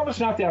 Even tell them it's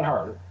not that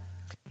hard.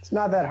 It's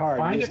not that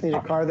hard. You just need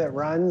a car that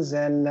runs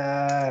and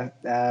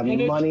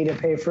money to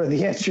pay for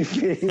the entry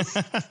fees.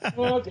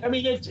 Well, I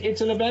mean,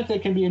 it's an event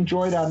that can be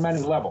enjoyed on many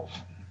levels.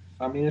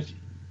 I mean, it's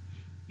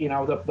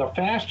the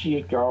faster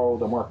you go,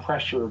 the more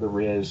pressure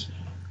there is,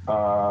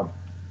 the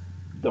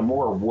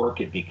more work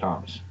it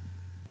becomes.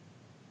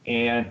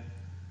 And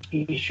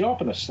you show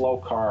up in a slow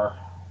car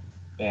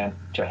and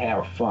to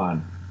have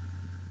fun,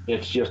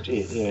 it's just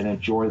and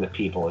enjoy the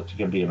people. It's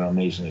going to be an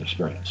amazing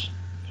experience.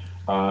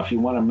 If you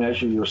want to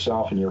measure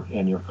yourself and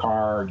your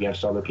car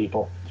against other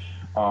people,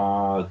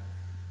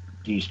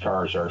 these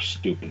cars are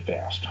stupid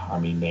fast. I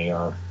mean, they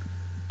are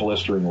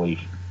blisteringly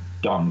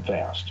dumb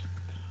fast.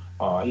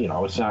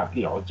 It's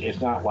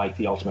not like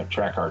the Ultimate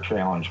Track Car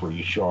Challenge where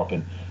you show up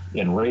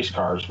in race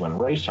cars when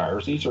race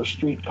tires. These are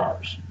street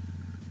cars.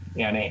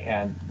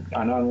 And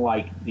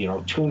unlike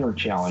tuner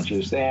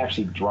challenges, they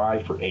actually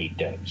drive for 8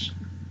 days.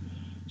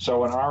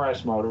 So when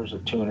RS Motors, a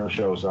tuner,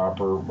 shows up,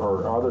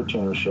 or other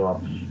tuners show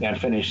up and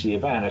finish the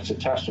event, it's a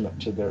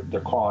testament to the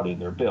quality of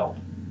their build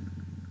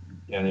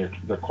and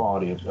the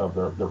quality of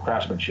their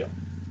craftsmanship.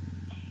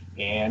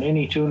 And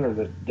any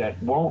tuner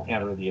that won't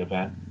enter the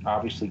event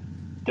obviously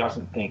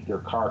doesn't think their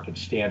car can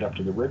stand up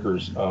to the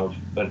rigors of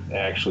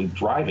actually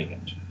driving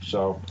it.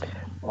 So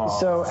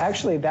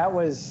actually, that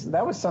was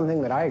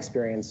something that I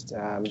experienced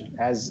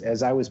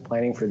as I was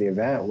planning for the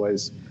event,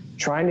 was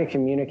trying to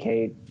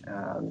communicate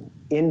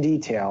in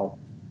detail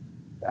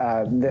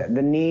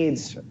the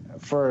needs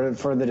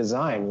for the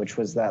design, which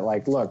was that,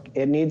 like, look,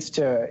 it needs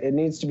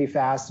to be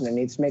fast and it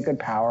needs to make good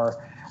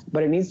power,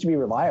 but it needs to be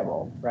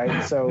reliable,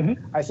 right? So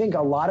I think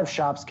a lot of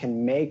shops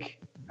can make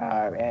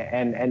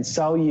and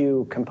sell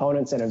you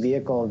components in a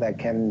vehicle that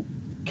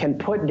can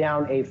put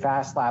down a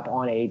fast lap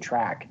on a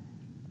track.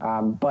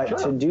 But Sure.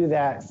 to do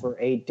that for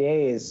 8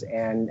 days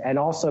and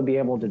also be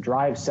able to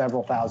drive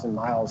several thousand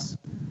miles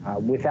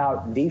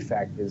without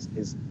defect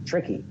is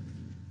tricky.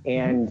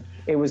 And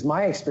it was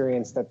my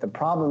experience that the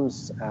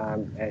problems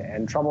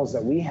and troubles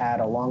that we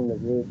had along the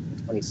route in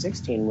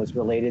 2016 was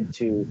related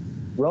to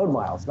road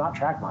miles, not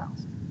track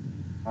miles.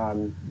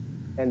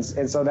 And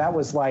so that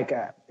was like,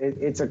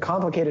 it's a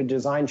complicated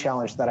design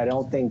challenge that I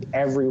don't think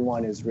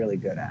everyone is really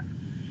good at.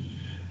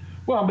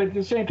 Well, but at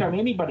the same time,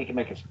 anybody can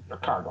make a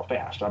car go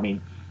fast. I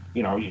mean,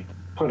 you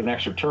put an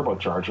extra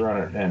turbocharger on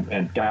it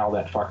and dial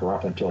that fucker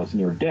up until it's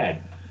near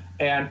dead.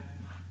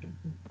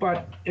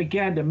 But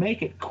again, to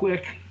make it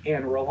quick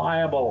and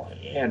reliable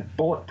and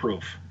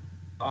bulletproof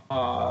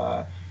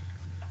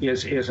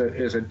is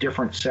a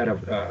different set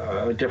of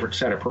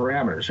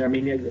parameters. I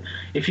mean,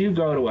 if you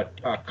go to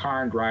a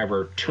Car and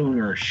Driver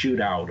tuner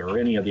shootout or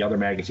any of the other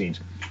magazines,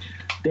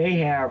 they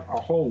have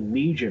a whole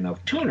legion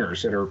of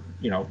tuners that are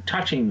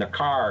touching the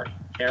car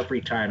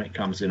every time it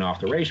comes in off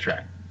the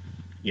racetrack.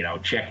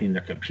 Checking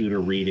the computer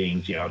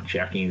readings,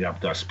 checking up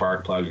the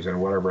spark plugs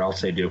and whatever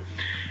else they do.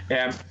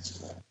 And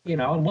in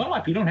one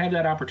life, you don't have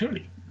that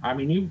opportunity. I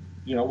mean,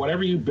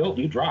 whatever you built,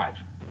 you drive,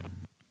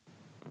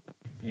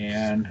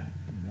 and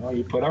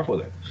you put up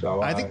with it.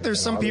 So I think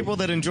there's some people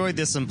that enjoy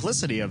the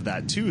simplicity of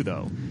that too,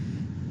 though.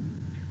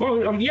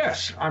 Well,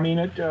 yes. I mean,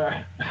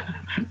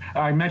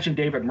 I mentioned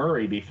David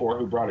Murray before,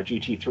 who brought a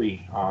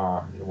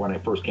GT3 when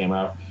it first came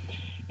out,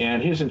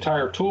 and his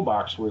entire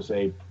toolbox was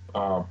a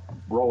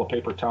roll of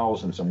paper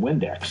towels and some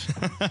Windex.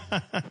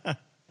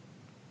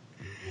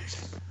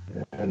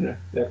 And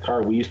that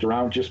car wheezed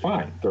around just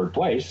fine.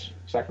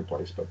 Second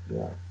place, but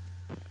yeah.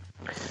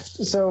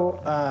 So,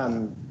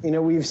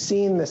 we've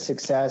seen the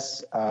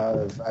success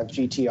of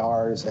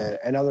GTRs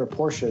and other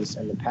Porsches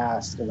in the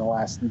past, in the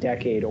last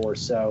decade or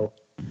so.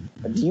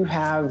 Do you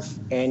have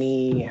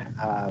any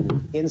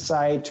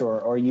insight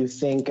or you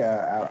think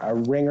a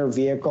ringer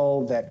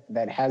vehicle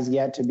that has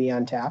yet to be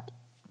untapped?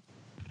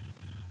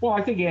 Well,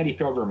 I think Andy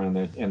Pilgrim in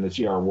the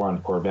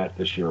GR1 Corvette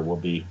this year will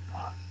be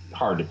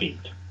hard to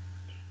beat.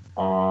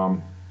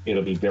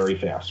 It'll be very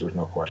fast. There's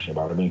no question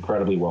about it. I mean,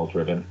 incredibly well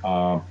driven.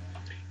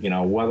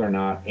 Whether or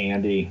not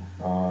Andy,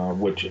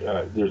 which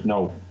there's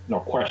no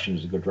question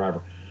he's a good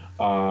driver,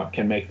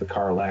 can make the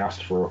car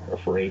last for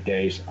 8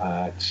 days,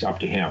 it's up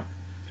to him.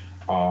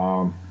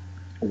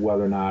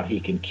 Whether or not he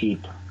can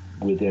keep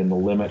within the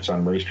limits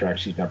on racetracks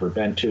he's never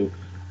been to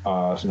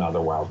is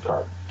another wild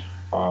card.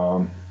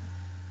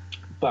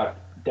 But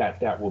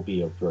that will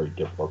be a very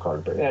difficult car.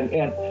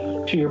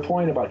 And to your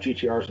point about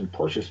GTRs and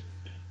Porsches,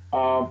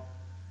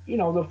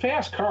 the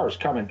fast cars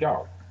come and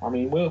go. I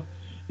mean,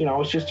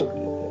 it's just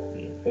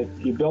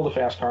you build a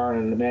fast car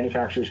and the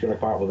manufacturer's going to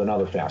come out with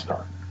another fast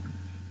car,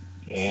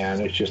 and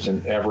it's just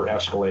an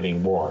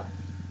ever-escalating war.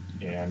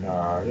 And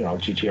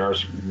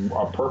GTR's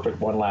a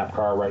perfect one-lap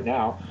car right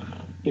now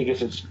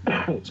because it's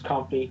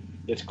comfy,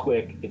 it's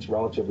quick, it's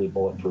relatively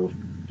bulletproof,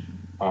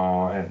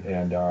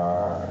 and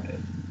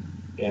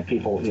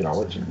people,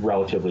 it's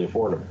relatively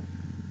affordable.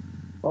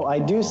 Well, I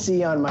do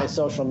see on my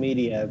social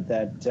media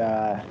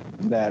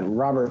that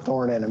Robert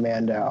Thorne and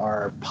Amanda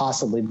are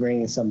possibly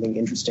bringing something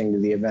interesting to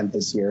the event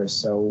this year.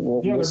 So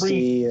we'll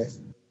see.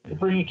 They're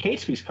bringing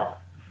Catesby's car.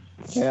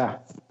 Yeah.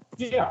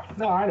 Yeah.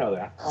 No, I know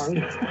that.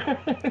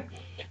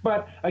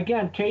 But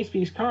again,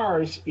 Catesby's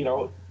car is,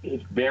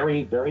 it's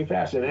very, very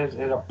fast. It has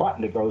a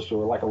button that goes to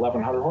like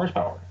 1,100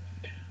 horsepower.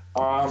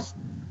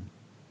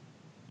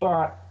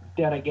 But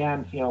then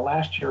again,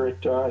 last year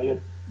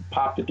it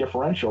popped the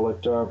differential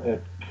at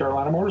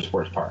Carolina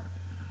Motorsports Park.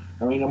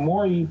 I mean, the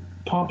more you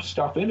pump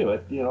stuff into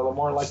it, the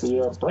more likely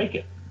you'll break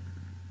it.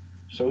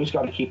 So he's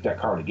got to keep that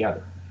car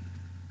together.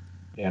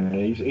 And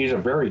he's a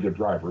very good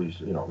driver.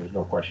 There's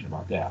no question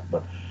about that.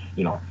 But,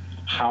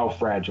 how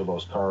fragile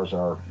those cars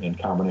are in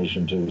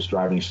combination to his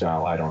driving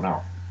style, I don't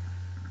know.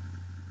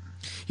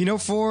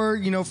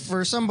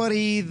 For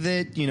somebody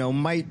that,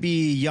 might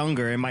be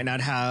younger and might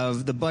not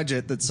have the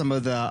budget that some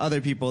of the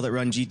other people that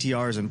run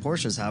GTRs and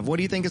Porsches have, what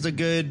do you think is a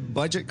good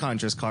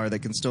budget-conscious car that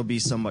can still be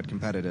somewhat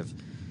competitive?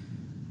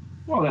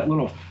 Well, that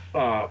little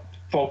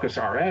Focus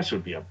RS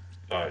would be a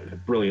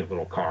brilliant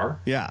little car.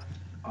 Yeah.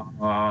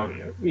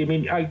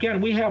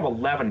 Again, we have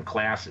 11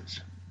 classes.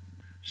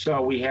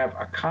 So we have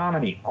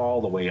economy all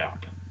the way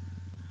up.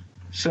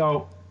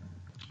 So,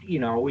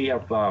 we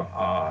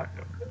have...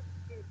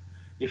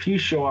 if you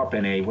show up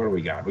in what do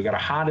we got? We got a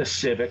Honda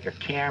Civic, a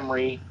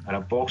Camry, and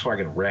a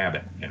Volkswagen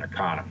Rabbit in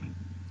economy.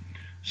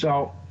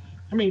 So,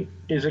 I mean,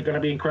 is it going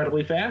to be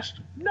incredibly fast?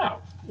 No.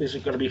 Is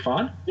it going to be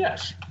fun?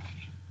 Yes.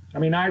 I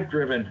mean, I've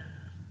driven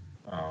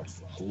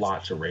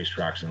lots of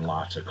racetracks and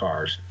lots of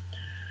cars.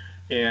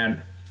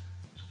 And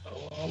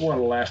one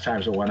of the last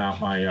times I went out,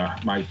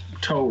 my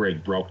tow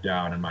rig broke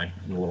down and my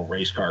little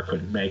race car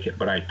couldn't make it,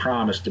 but I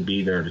promised to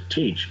be there to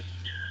teach.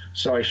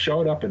 So I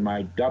showed up in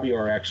my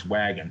WRX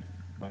wagon,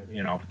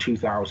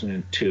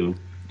 2002,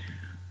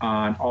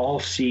 on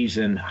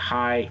all-season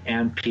high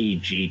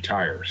MPG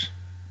tires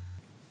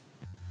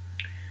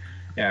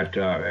at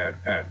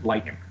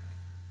Lightning.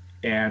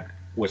 And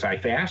was I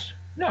fast?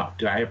 No.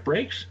 Did I have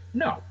brakes?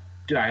 No.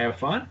 Did I have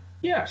fun?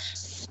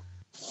 Yes.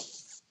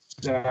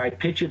 Did I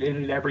pitch it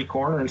in at every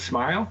corner and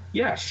smile?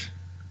 Yes.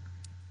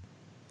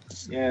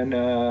 And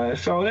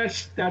so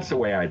that's the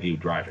way I view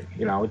driving.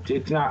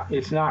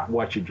 It's not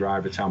what you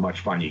drive; it's how much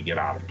fun you get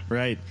out of it.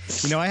 Right.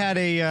 I had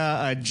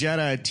a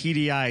Jetta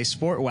TDI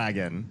sport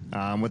wagon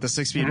with a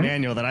 6-speed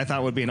manual that I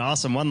thought would be an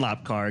awesome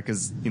one-lap car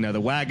because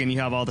the wagon, you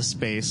have all the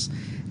space,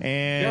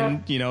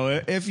 and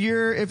if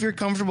you're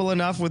comfortable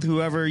enough with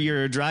whoever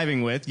you're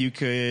driving with, you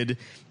could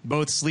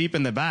both sleep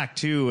in the back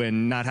too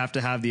and not have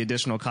to have the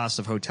additional cost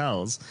of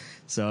hotels.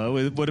 So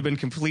it would have been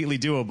completely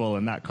doable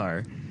in that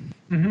car.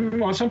 Mm-hmm.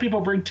 Well, some people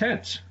bring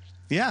tents.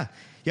 Yeah.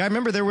 I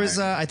remember there was,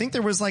 I think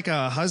there was like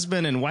a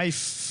husband and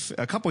wife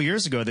a couple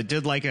years ago that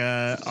did like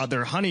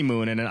their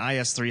honeymoon in an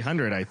IS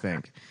 300, I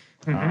think.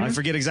 I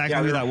forget exactly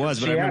who that was,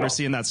 but I remember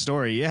seeing that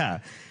story. Yeah.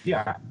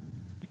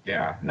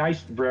 Yeah.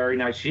 Nice. Very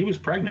nice. She was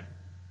pregnant.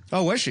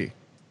 Oh, was she?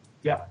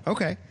 Yeah.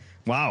 Okay.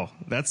 Wow.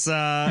 That's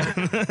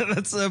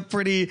that's a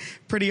pretty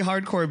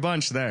hardcore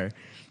bunch there.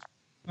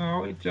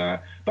 Oh,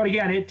 but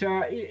again,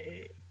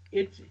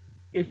 it's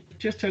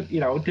just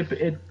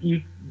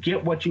you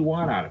get what you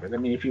want out of it. I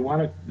mean, if you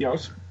want to,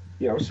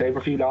 save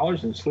a few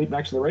dollars and sleep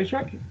next to the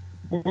racetrack,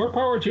 more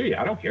power to you.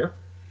 I don't care.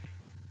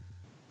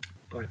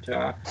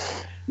 But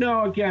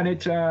no, again,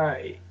 it's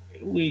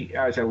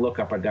as I look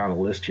up and down the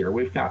list here,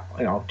 we've got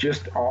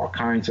just all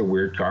kinds of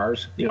weird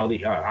cars.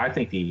 I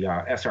think the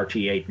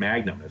SRT8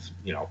 Magnum is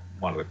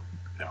one of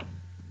the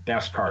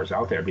best cars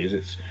out there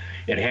because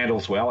it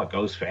handles well, it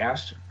goes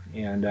fast,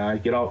 and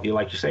like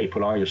you say,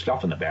 put all your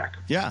stuff in the back.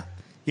 Yeah.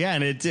 Yeah,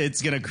 and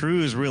it's going to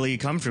cruise really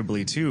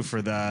comfortably too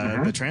for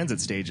the transit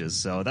stages.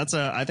 So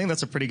I think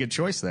that's a pretty good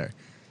choice there.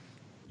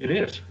 It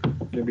is.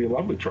 It'd be a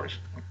lovely choice.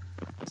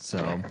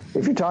 So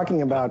if you're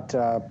talking about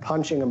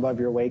punching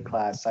above your weight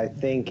class, I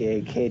think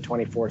a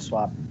K24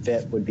 swap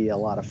fit would be a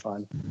lot of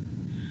fun.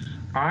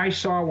 I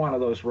saw one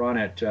of those run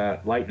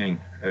at Lightning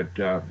at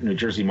New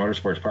Jersey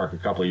Motorsports Park a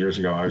couple of years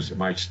ago.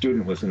 My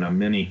student was in a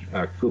Mini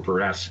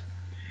Cooper S,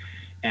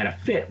 and a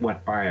fit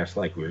went by us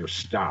like we were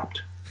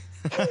stopped.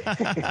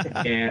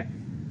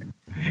 and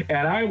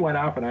I went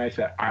up and I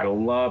said, I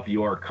love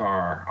your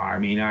car. I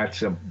mean,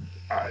 that's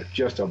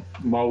just a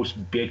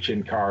most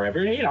bitchin' car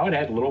ever. It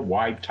had little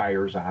wide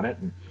tires on it,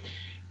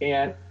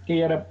 and he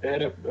had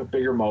a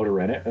bigger motor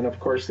in it. And of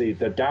course, the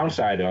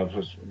downside of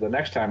was the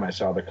next time I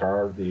saw the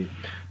car, the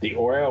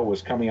oil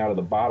was coming out of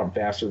the bottom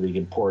faster than you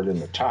could pour it in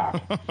the top.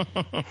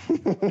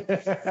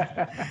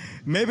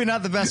 Maybe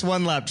not the best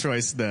one-lap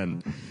choice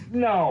then.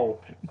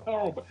 No.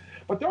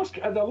 But those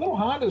the little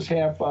Hondas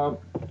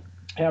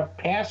have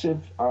passive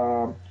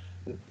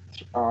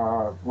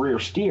rear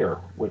steer,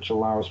 which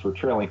allows for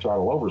trailing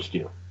throttle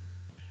oversteer.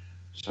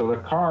 So the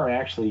car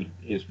actually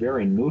is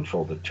very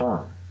neutral to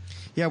turn.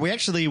 Yeah, we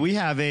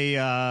have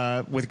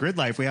with Grid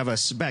Life, we have a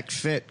spec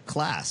fit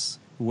class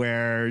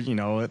where,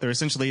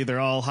 they're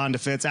all Honda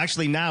Fits.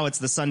 Actually, now it's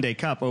the Sunday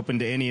Cup open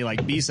to any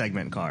like B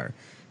segment car.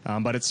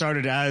 But it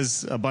started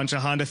as a bunch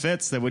of Honda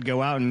Fits that would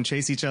go out and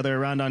chase each other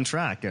around on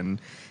track.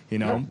 And,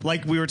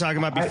 like we were talking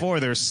about before,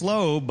 they're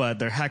slow, but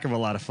they're a heck of a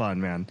lot of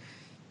fun, man.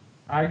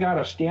 I got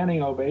a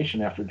standing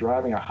ovation after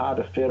driving a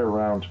Honda Fit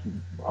around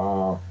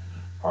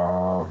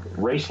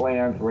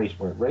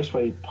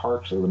raceway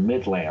parks of the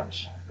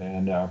Midlands.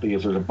 And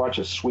because there's a bunch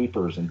of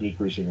sweepers and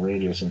decreasing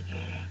radius. And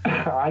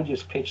I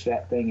just pitched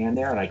that thing in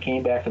there, and I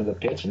came back into the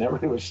pits, and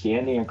everybody was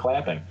standing and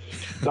clapping.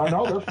 So,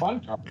 no, they're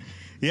fun cars.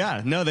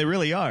 Yeah, no, they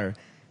really are.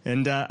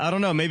 And I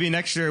don't know, maybe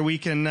next year we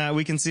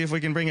can see if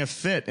we can bring a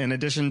Fit in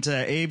addition to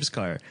Abe's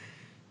car.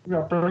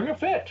 Yeah, bring a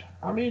Fit.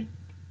 I mean,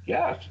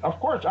 yes, of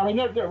course. I mean,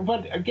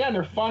 but again,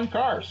 they're fun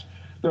cars.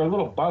 They're a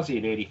little buzzy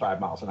at 85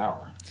 miles an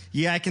hour.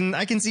 Yeah, I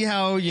can see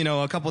how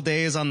a couple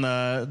days on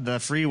the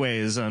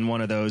freeways on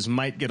one of those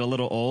might get a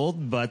little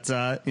old, but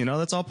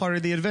that's all part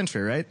of the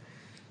adventure, right?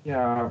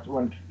 Yeah,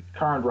 when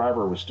Car and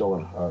Driver was still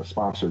a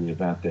sponsor of the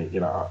event,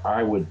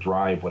 I would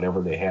drive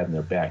whatever they had in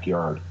their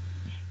backyard.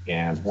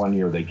 And one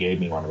year they gave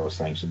me one of those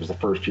things. It was the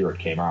first year it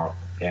came out.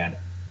 And,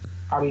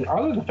 I mean,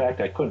 other than the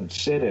fact I couldn't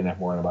sit in it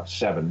more than about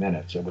 7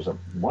 minutes, it was a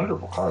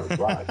wonderful car to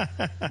drive.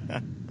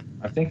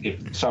 I think they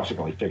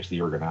subsequently fixed the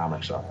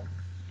ergonomics on it.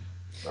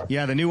 But,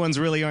 yeah, the new ones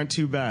really aren't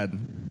too bad.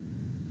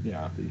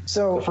 Yeah.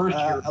 So the first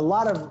year, a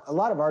lot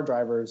of our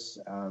drivers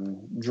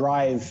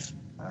drive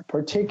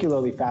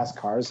particularly fast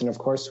cars, and of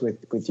course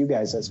with you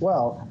guys as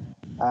well.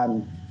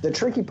 The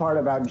tricky part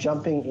about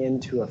jumping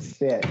into a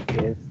Fit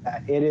is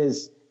that it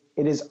is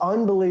is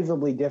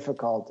unbelievably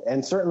difficult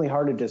and certainly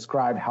hard to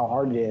describe how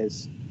hard it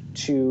is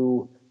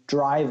to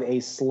drive a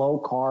slow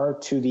car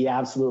to the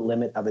absolute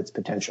limit of its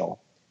potential,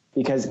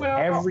 because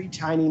every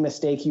tiny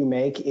mistake you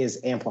make is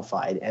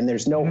amplified and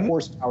there's no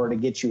horsepower to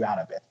get you out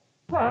of it.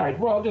 Right.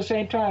 Well, at the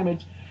same time,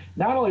 it's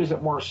not only is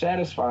it more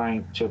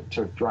satisfying to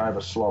drive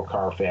a slow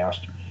car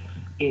fast,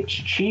 it's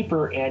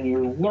cheaper and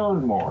you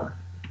learn more.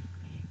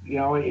 You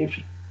know,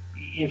 if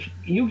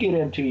you get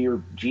into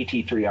your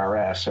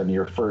GT3 RS on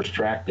your first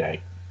track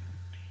day,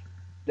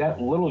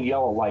 that little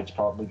yellow light's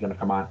probably going to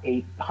come on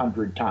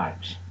 800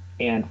 times,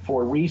 and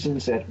for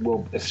reasons that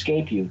will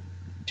escape you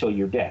till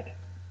you're dead,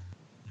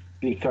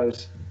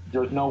 because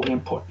there's no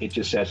input. It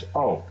just says,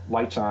 oh,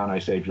 lights on, I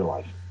saved your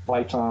life.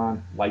 Lights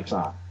on, lights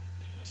on.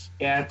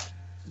 And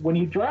when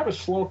you drive a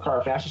slow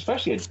car fast,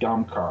 especially a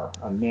dumb car,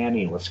 a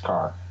manualless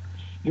car,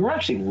 you're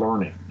actually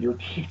learning. You're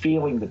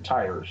feeling the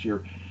tires.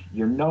 You're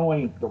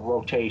knowing the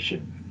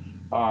rotation.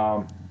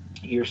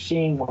 You're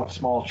seeing what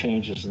small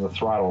changes in the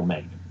throttle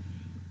make.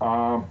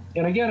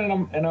 And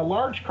again, in a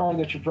large car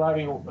that you're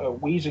driving,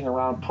 wheezing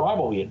around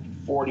probably at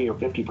 40 or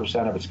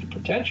 50% of its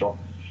potential,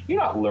 you're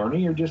not learning.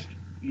 You're just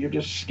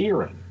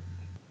steering.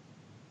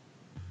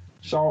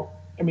 So,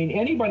 I mean,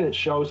 anybody that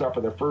shows up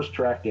for their first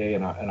track day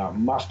in a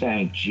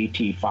Mustang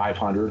GT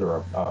 500 or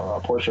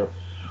a Porsche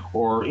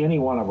or any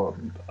one of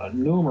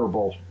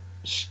innumerable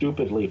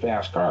stupidly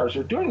fast cars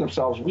are doing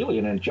themselves really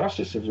an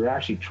injustice if they're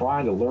actually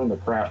trying to learn the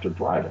craft of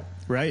driving.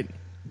 Right.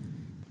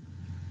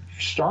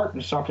 Start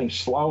in something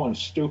slow and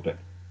stupid.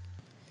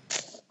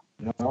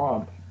 You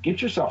know,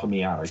 get yourself a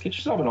Miata, get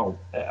yourself an old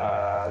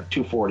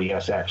 240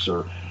 SX,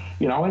 or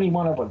any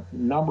one of a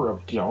number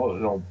of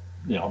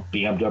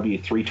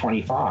BMW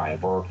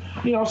 325, or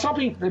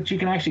something that you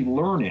can actually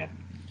learn in.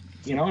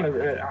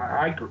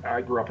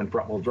 I grew up in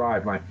front-wheel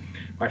drive. My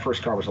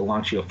first car was a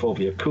Lancia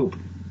Fulvia Coupe,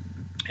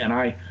 and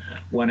I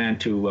went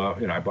into I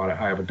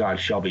have a Dodge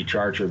Shelby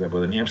Charger that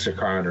with an IMSA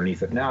car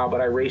underneath it now,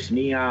 but I raced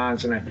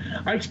Neons, and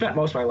I spent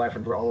most of my life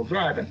in front-wheel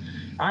drive, and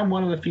I'm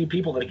one of the few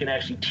people that can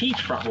actually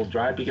teach front-wheel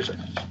drive because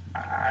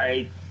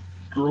I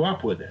grew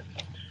up with it.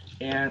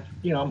 And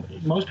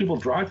most people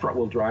drive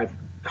front-wheel drive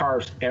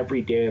cars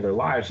every day of their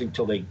lives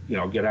until they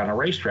get on a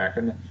racetrack,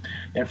 and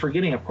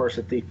forgetting, of course,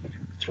 that the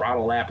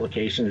throttle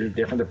applications are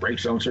different, the brake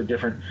zones are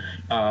different,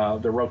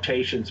 the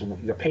rotations,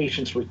 the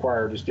patience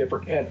required is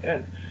different,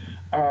 and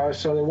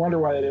so they wonder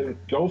why they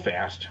didn't go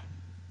fast,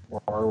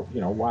 or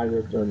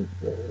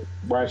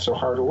why it's so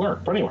hard to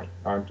learn. But anyway,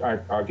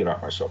 I'll get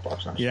off my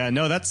soapbox now. Yeah,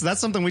 no, that's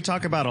something we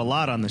talk about a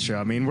lot on the show.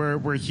 I mean,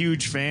 we're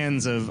huge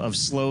fans of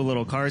slow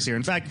little cars here.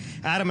 In fact,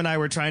 Adam and I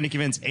were trying to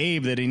convince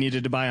Abe that he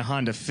needed to buy a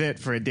Honda Fit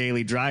for a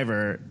daily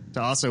driver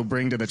to also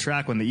bring to the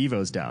track when the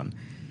Evo's down.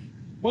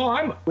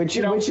 Well, which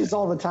is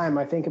all the time.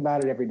 I think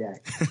about it every day.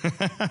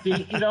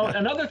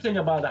 Another thing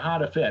about the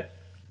Honda Fit,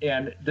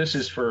 and this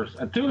is for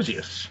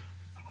enthusiasts.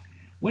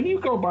 When you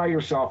go buy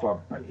yourself a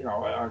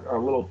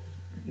little,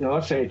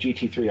 let's say a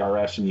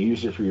GT3 RS, and you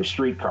use it for your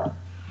street car,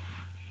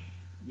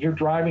 you're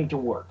driving to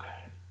work.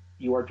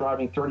 You are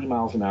driving 30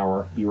 miles an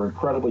hour. You're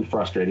incredibly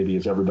frustrated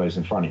because everybody's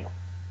in front of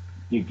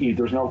you.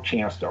 There's no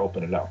chance to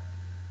open it up.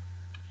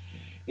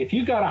 If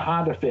you got a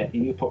Honda Fit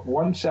and you put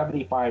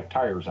 175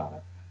 tires on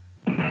it,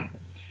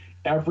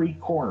 every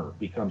corner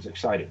becomes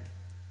exciting.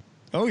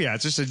 Oh, yeah,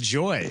 it's just a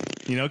joy,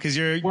 because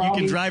you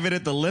can drive it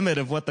at the limit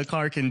of what the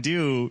car can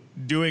do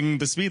doing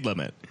the speed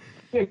limit.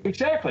 Yeah,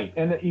 exactly.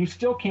 And you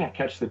still can't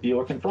catch the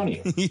Buick in front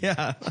of you.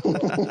 Yeah.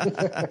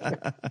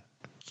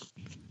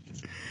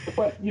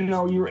 But,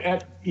 you're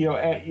at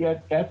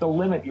the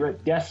limit. You're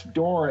at death's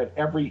door at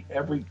every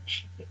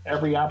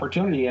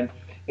opportunity, and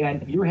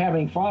you're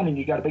having fun, and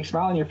you got a big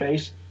smile on your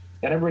face,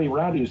 and everybody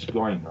around you is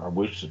going, I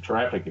wish the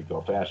traffic could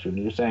go faster. And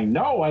you're saying,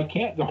 no, I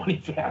can't go any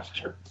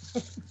faster.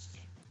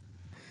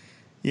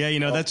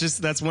 Yeah,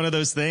 that's one of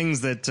those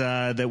things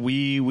that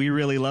we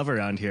really love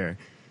around here.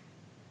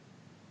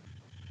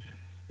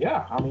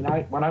 Yeah, I mean,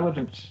 when I lived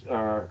in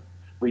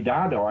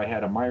Redondo, I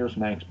had a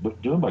Myers-Manx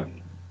dune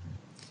buggy.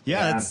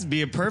 Yeah, that'd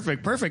be a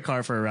perfect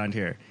car for around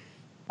here.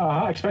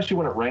 Especially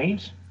when it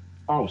rains.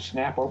 Oh,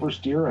 snap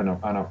oversteer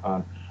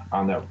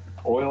on the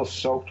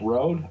oil-soaked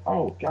road.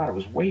 Oh God, it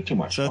was way too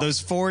much. So fun. those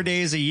 4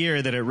 days a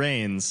year that it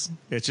rains,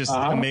 it's just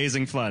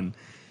amazing fun.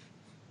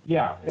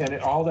 Yeah, and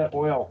all that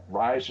oil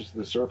rises to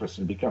the surface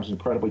and becomes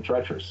incredibly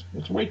treacherous.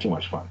 It's way too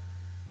much fun.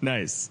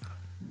 Nice.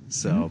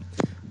 So,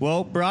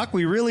 well, Brock,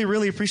 we really,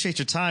 really appreciate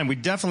your time. We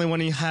definitely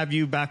want to have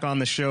you back on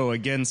the show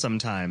again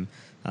sometime.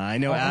 I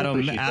know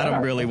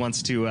Adam really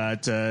wants to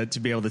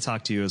be able to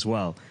talk to you as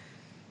well.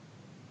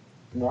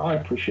 No, I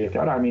appreciate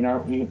that. I mean,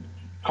 you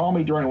call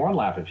me during one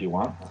lap if you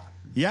want.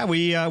 Yeah,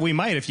 we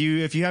might. If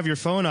you have your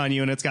phone on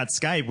you and it's got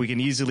Skype, we can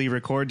easily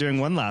record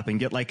during one lap and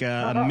get like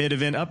a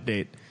mid-event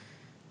update.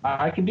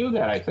 I can do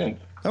that, I think.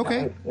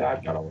 Okay.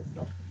 I've got all this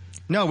stuff.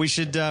 No, we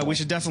should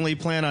definitely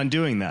plan on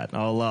doing that.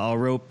 I'll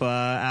rope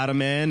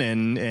Adam in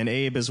and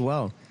Abe as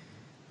well.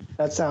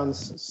 That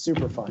sounds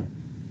super fun.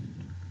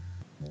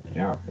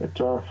 Yeah,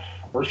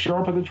 or show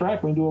up at the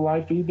track. We can do a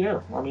live feed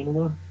there. I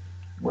mean,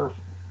 we're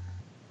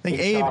I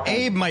think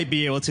Abe might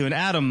be able to, and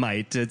Adam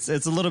might. It's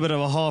a little bit of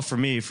a haul for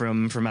me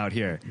from out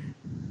here.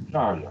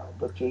 Oh yeah,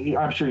 but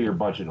I'm sure your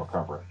budget will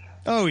cover it.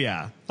 Oh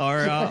yeah. All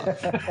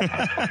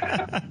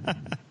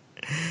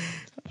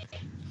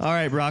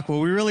right, Brock. Well,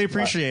 we really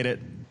appreciate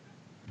it.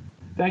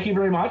 Thank you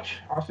very much,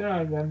 Austin.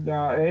 And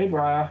Abe,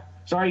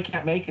 sorry you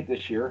can't make it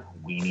this year,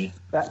 weenie.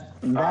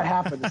 That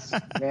happens,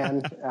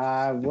 man.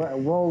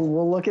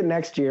 We'll look at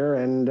next year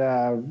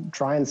and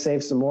try and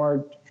save some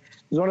more.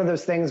 It's one of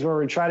those things where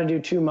we try to do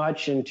too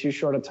much in too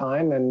short a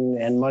time,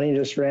 and money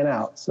just ran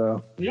out.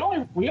 So we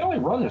only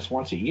run this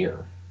once a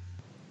year.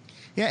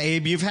 Yeah,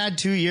 Abe, you've had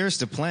 2 years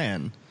to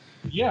plan.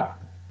 Yeah.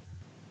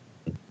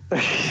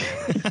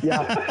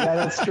 yeah,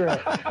 that's true.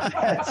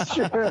 That's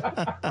true.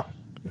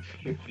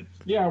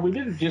 Yeah, we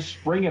didn't just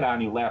spring it on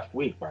you last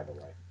week, by the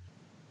way.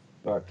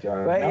 But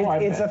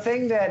it's a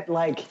thing that,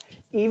 like,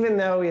 even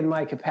though in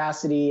my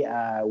capacity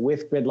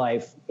with Grid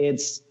Life,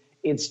 it's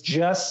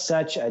just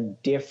such a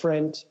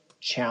different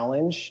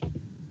challenge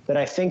that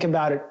I think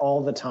about it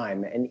all the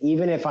time. And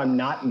even if I'm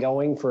not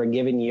going for a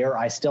given year,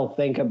 I still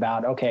think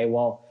about, okay,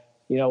 well,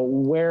 you know,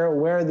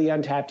 where are the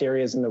untapped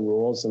areas in the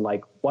rules, and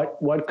like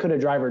what could a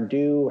driver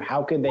do?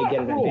 How could they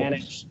get an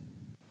advantage?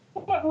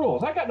 What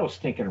rules? I got no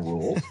stinking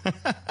rules.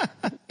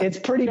 It's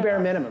pretty bare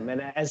minimum.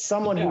 And as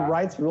someone who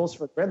writes rules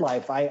for Grid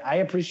Life, I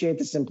appreciate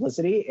the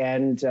simplicity,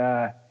 and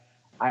I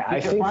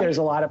think there's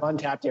a lot of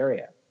untapped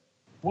area.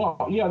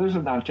 Well, yeah, there's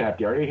an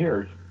untapped area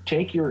here.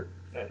 Take your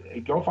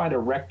go find a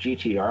wrecked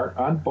GTR,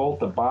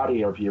 unbolt the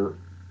body of your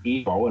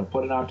Evo, and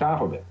put it on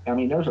top of it. I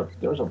mean, you're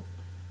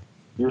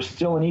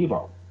still an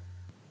Evo.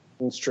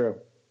 It's true.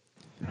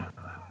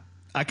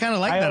 I kind of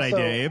like that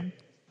idea, Abe.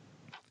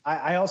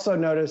 I also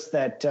noticed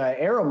that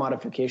aero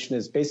modification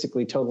is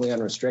basically totally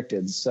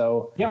unrestricted.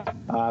 So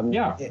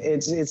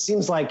it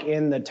seems like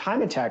in the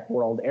time attack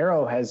world,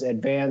 aero has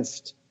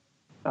advanced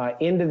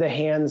into the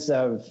hands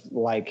of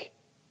like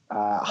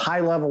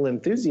high-level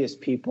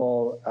enthusiast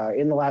people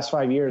in the last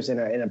 5 years in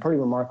a pretty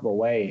remarkable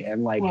way.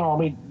 And like, well, I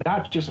mean,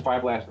 not just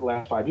the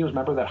last 5 years.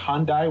 Remember that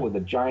Hyundai with the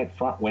giant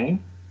front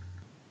wing?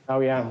 Oh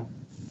yeah.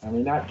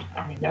 That's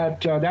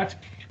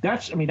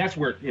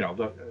where, you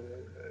know,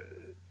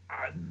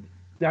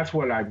 that's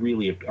what I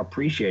really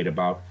appreciate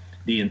about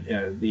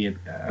the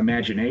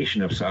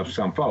imagination of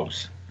some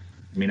folks.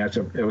 I mean,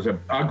 it was an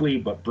ugly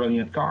but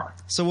brilliant car.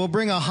 So we'll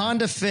bring a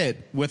Honda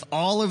Fit with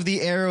all of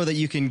the aero that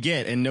you can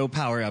get and no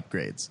power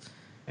upgrades.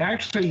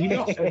 Actually, you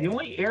know, the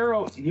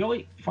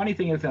only funny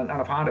thing is on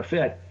a Honda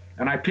Fit,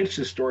 and I pitched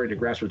this story to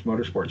Grassroots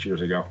Motorsports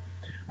years ago.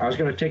 I was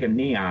going to take a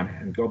Neon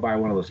and go buy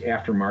one of those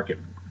aftermarket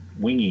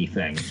wingy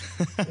things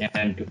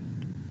and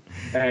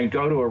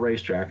go to a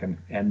racetrack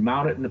and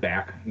mount it in the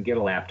back and get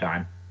a lap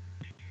time,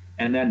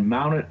 and then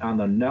mount it on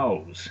the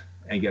nose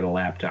and get a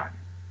lap time.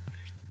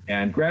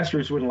 And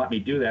Grassroots wouldn't let me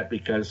do that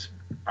because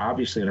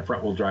obviously in a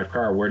front-wheel drive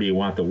car, where do you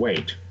want the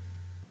weight?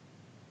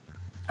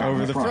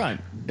 Over the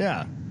front.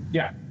 Yeah.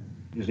 Yeah.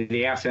 Because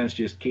the ass end's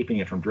just keeping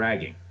it from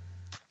dragging.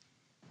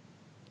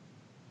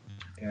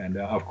 And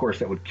of course,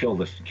 that would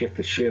kick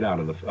the shit out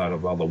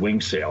of all the wing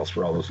sails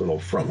for all those little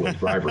front wheel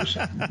drivers.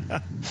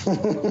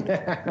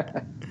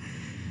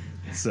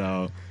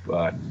 So,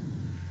 but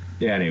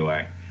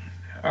anyway,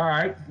 all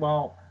right.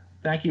 Well,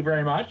 thank you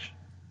very much.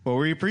 Well,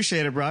 we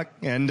appreciate it, Brock,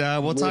 and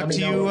we'll talk to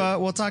you.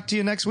 We'll talk to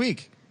you next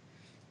week.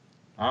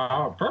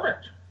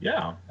 Perfect.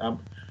 Yeah.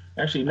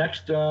 Actually,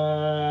 next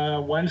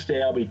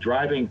Wednesday I'll be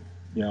driving,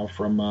 you know,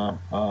 from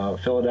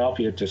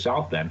Philadelphia to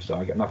South Bend, so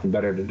I got nothing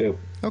better to do.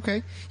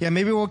 Okay. Yeah,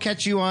 maybe we'll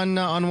catch you on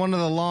one of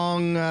the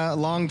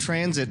long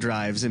transit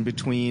drives in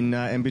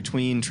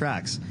between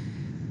tracks.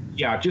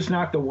 Yeah, just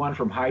not the one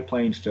from High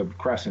Plains to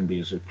Crescent,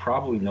 because there's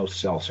probably no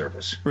cell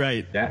service.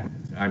 Right. That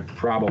I'm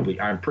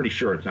pretty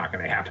sure it's not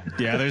going to happen.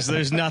 Yeah,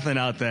 there's nothing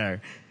out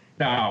there.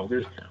 No,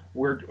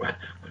 we're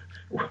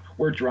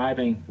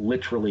driving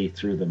literally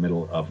through the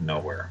middle of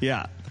nowhere.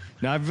 Yeah.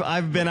 Now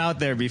I've been out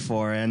there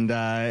before,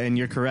 and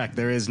you're correct.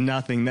 There is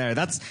nothing there.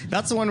 That's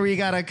the one where you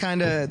gotta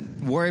kind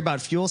of worry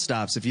about fuel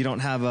stops if you don't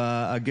have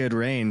a good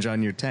range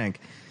on your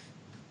tank.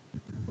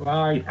 Well,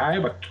 I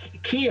have a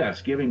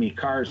Kia's giving me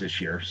cars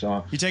this year,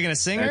 so you taking a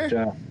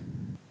Stinger?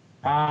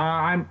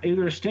 I'm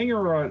either a Stinger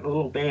or a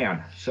little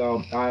van.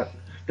 So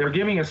they're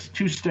giving us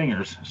 2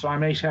 Stingers, so I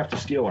may have to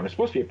steal one. It's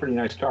supposed to be a pretty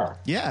nice car.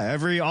 Yeah,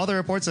 all the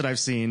reports that I've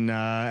seen,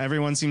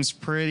 everyone seems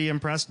pretty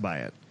impressed by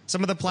it.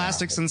 Some of the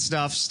plastics and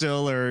stuff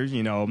still are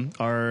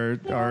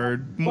more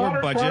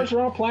budget. Cars are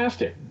all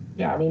plastic.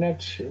 Yeah, I mean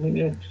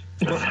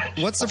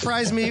What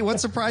surprised me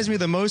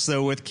the most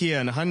though with Kia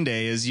and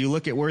Hyundai is you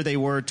look at where they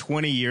were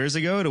 20 years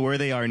ago to where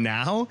they are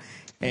now.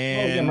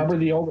 And remember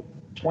the old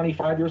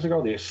 25 years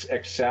ago, the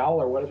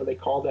Excel or whatever they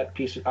called that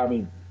piece of, I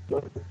mean,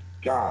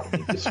 God,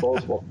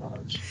 disposable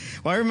cars.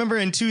 Well, I remember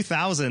in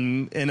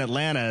 2000 in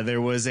Atlanta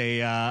there was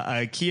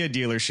a Kia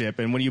dealership,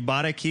 and when you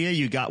bought a Kia,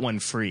 you got one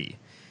free.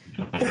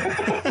 I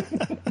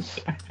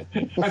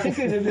think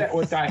they did that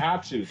with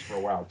Daihatsus for a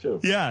while too.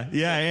 Yeah,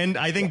 and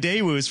I think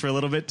Daewoo's for a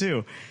little bit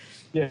too.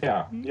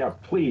 Yeah.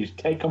 Please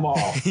take them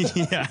all.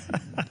 Yeah.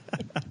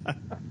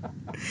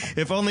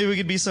 If only we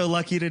could be so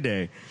lucky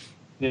today.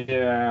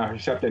 Yeah,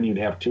 except then you'd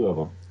have two of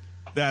them.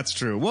 That's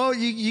true. Well,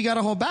 you got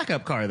a whole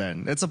backup car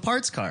then. It's a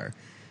parts car.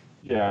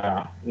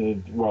 Yeah.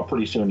 Well,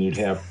 pretty soon you'd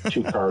have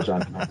two cars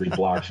on concrete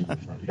blocks in the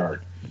front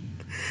yard.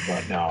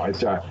 But no, it's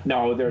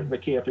the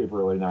Kia people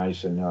are really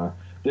nice, and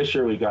this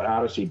year we got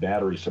Odyssey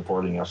Battery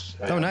supporting us.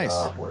 Oh, nice.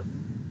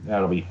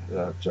 That'll be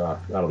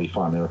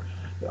fun.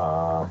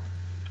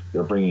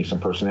 They're bringing some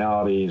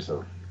personalities.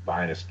 They're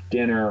buying us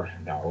dinner.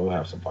 No, we'll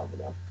have some fun with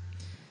them.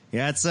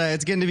 Yeah, it's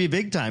getting to be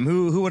big time.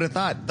 Who would have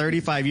thought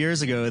 35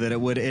 years ago that it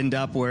would end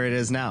up where it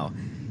is now?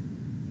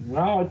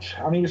 Well, it's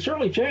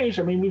certainly changed.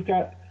 I mean, we've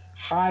got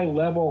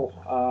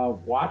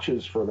high-level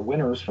watches for the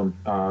winners from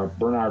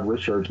Bernard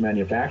Richard's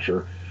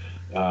manufacturer.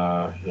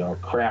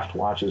 Craft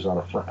watches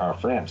out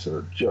of France that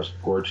are just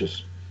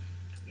gorgeous,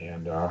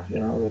 and they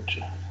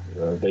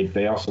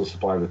also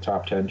supply the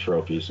top 10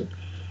 trophies. And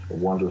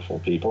wonderful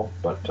people,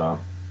 but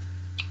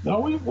no,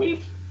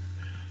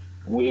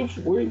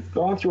 we've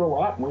gone through a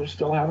lot, and we're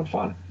still having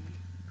fun.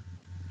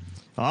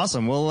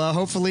 Awesome. Well,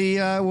 hopefully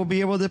we'll be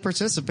able to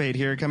participate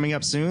here coming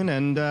up soon,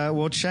 and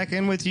we'll check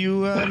in with you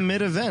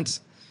mid-event.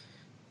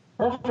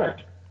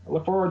 Perfect. I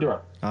look forward to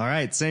it. All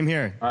right. Same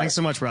here. Thanks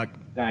so much, Brock.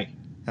 Thanks.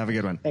 Have a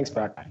good one. Thanks,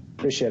 Brock.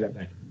 Appreciate it.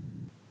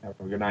 Have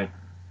a good night.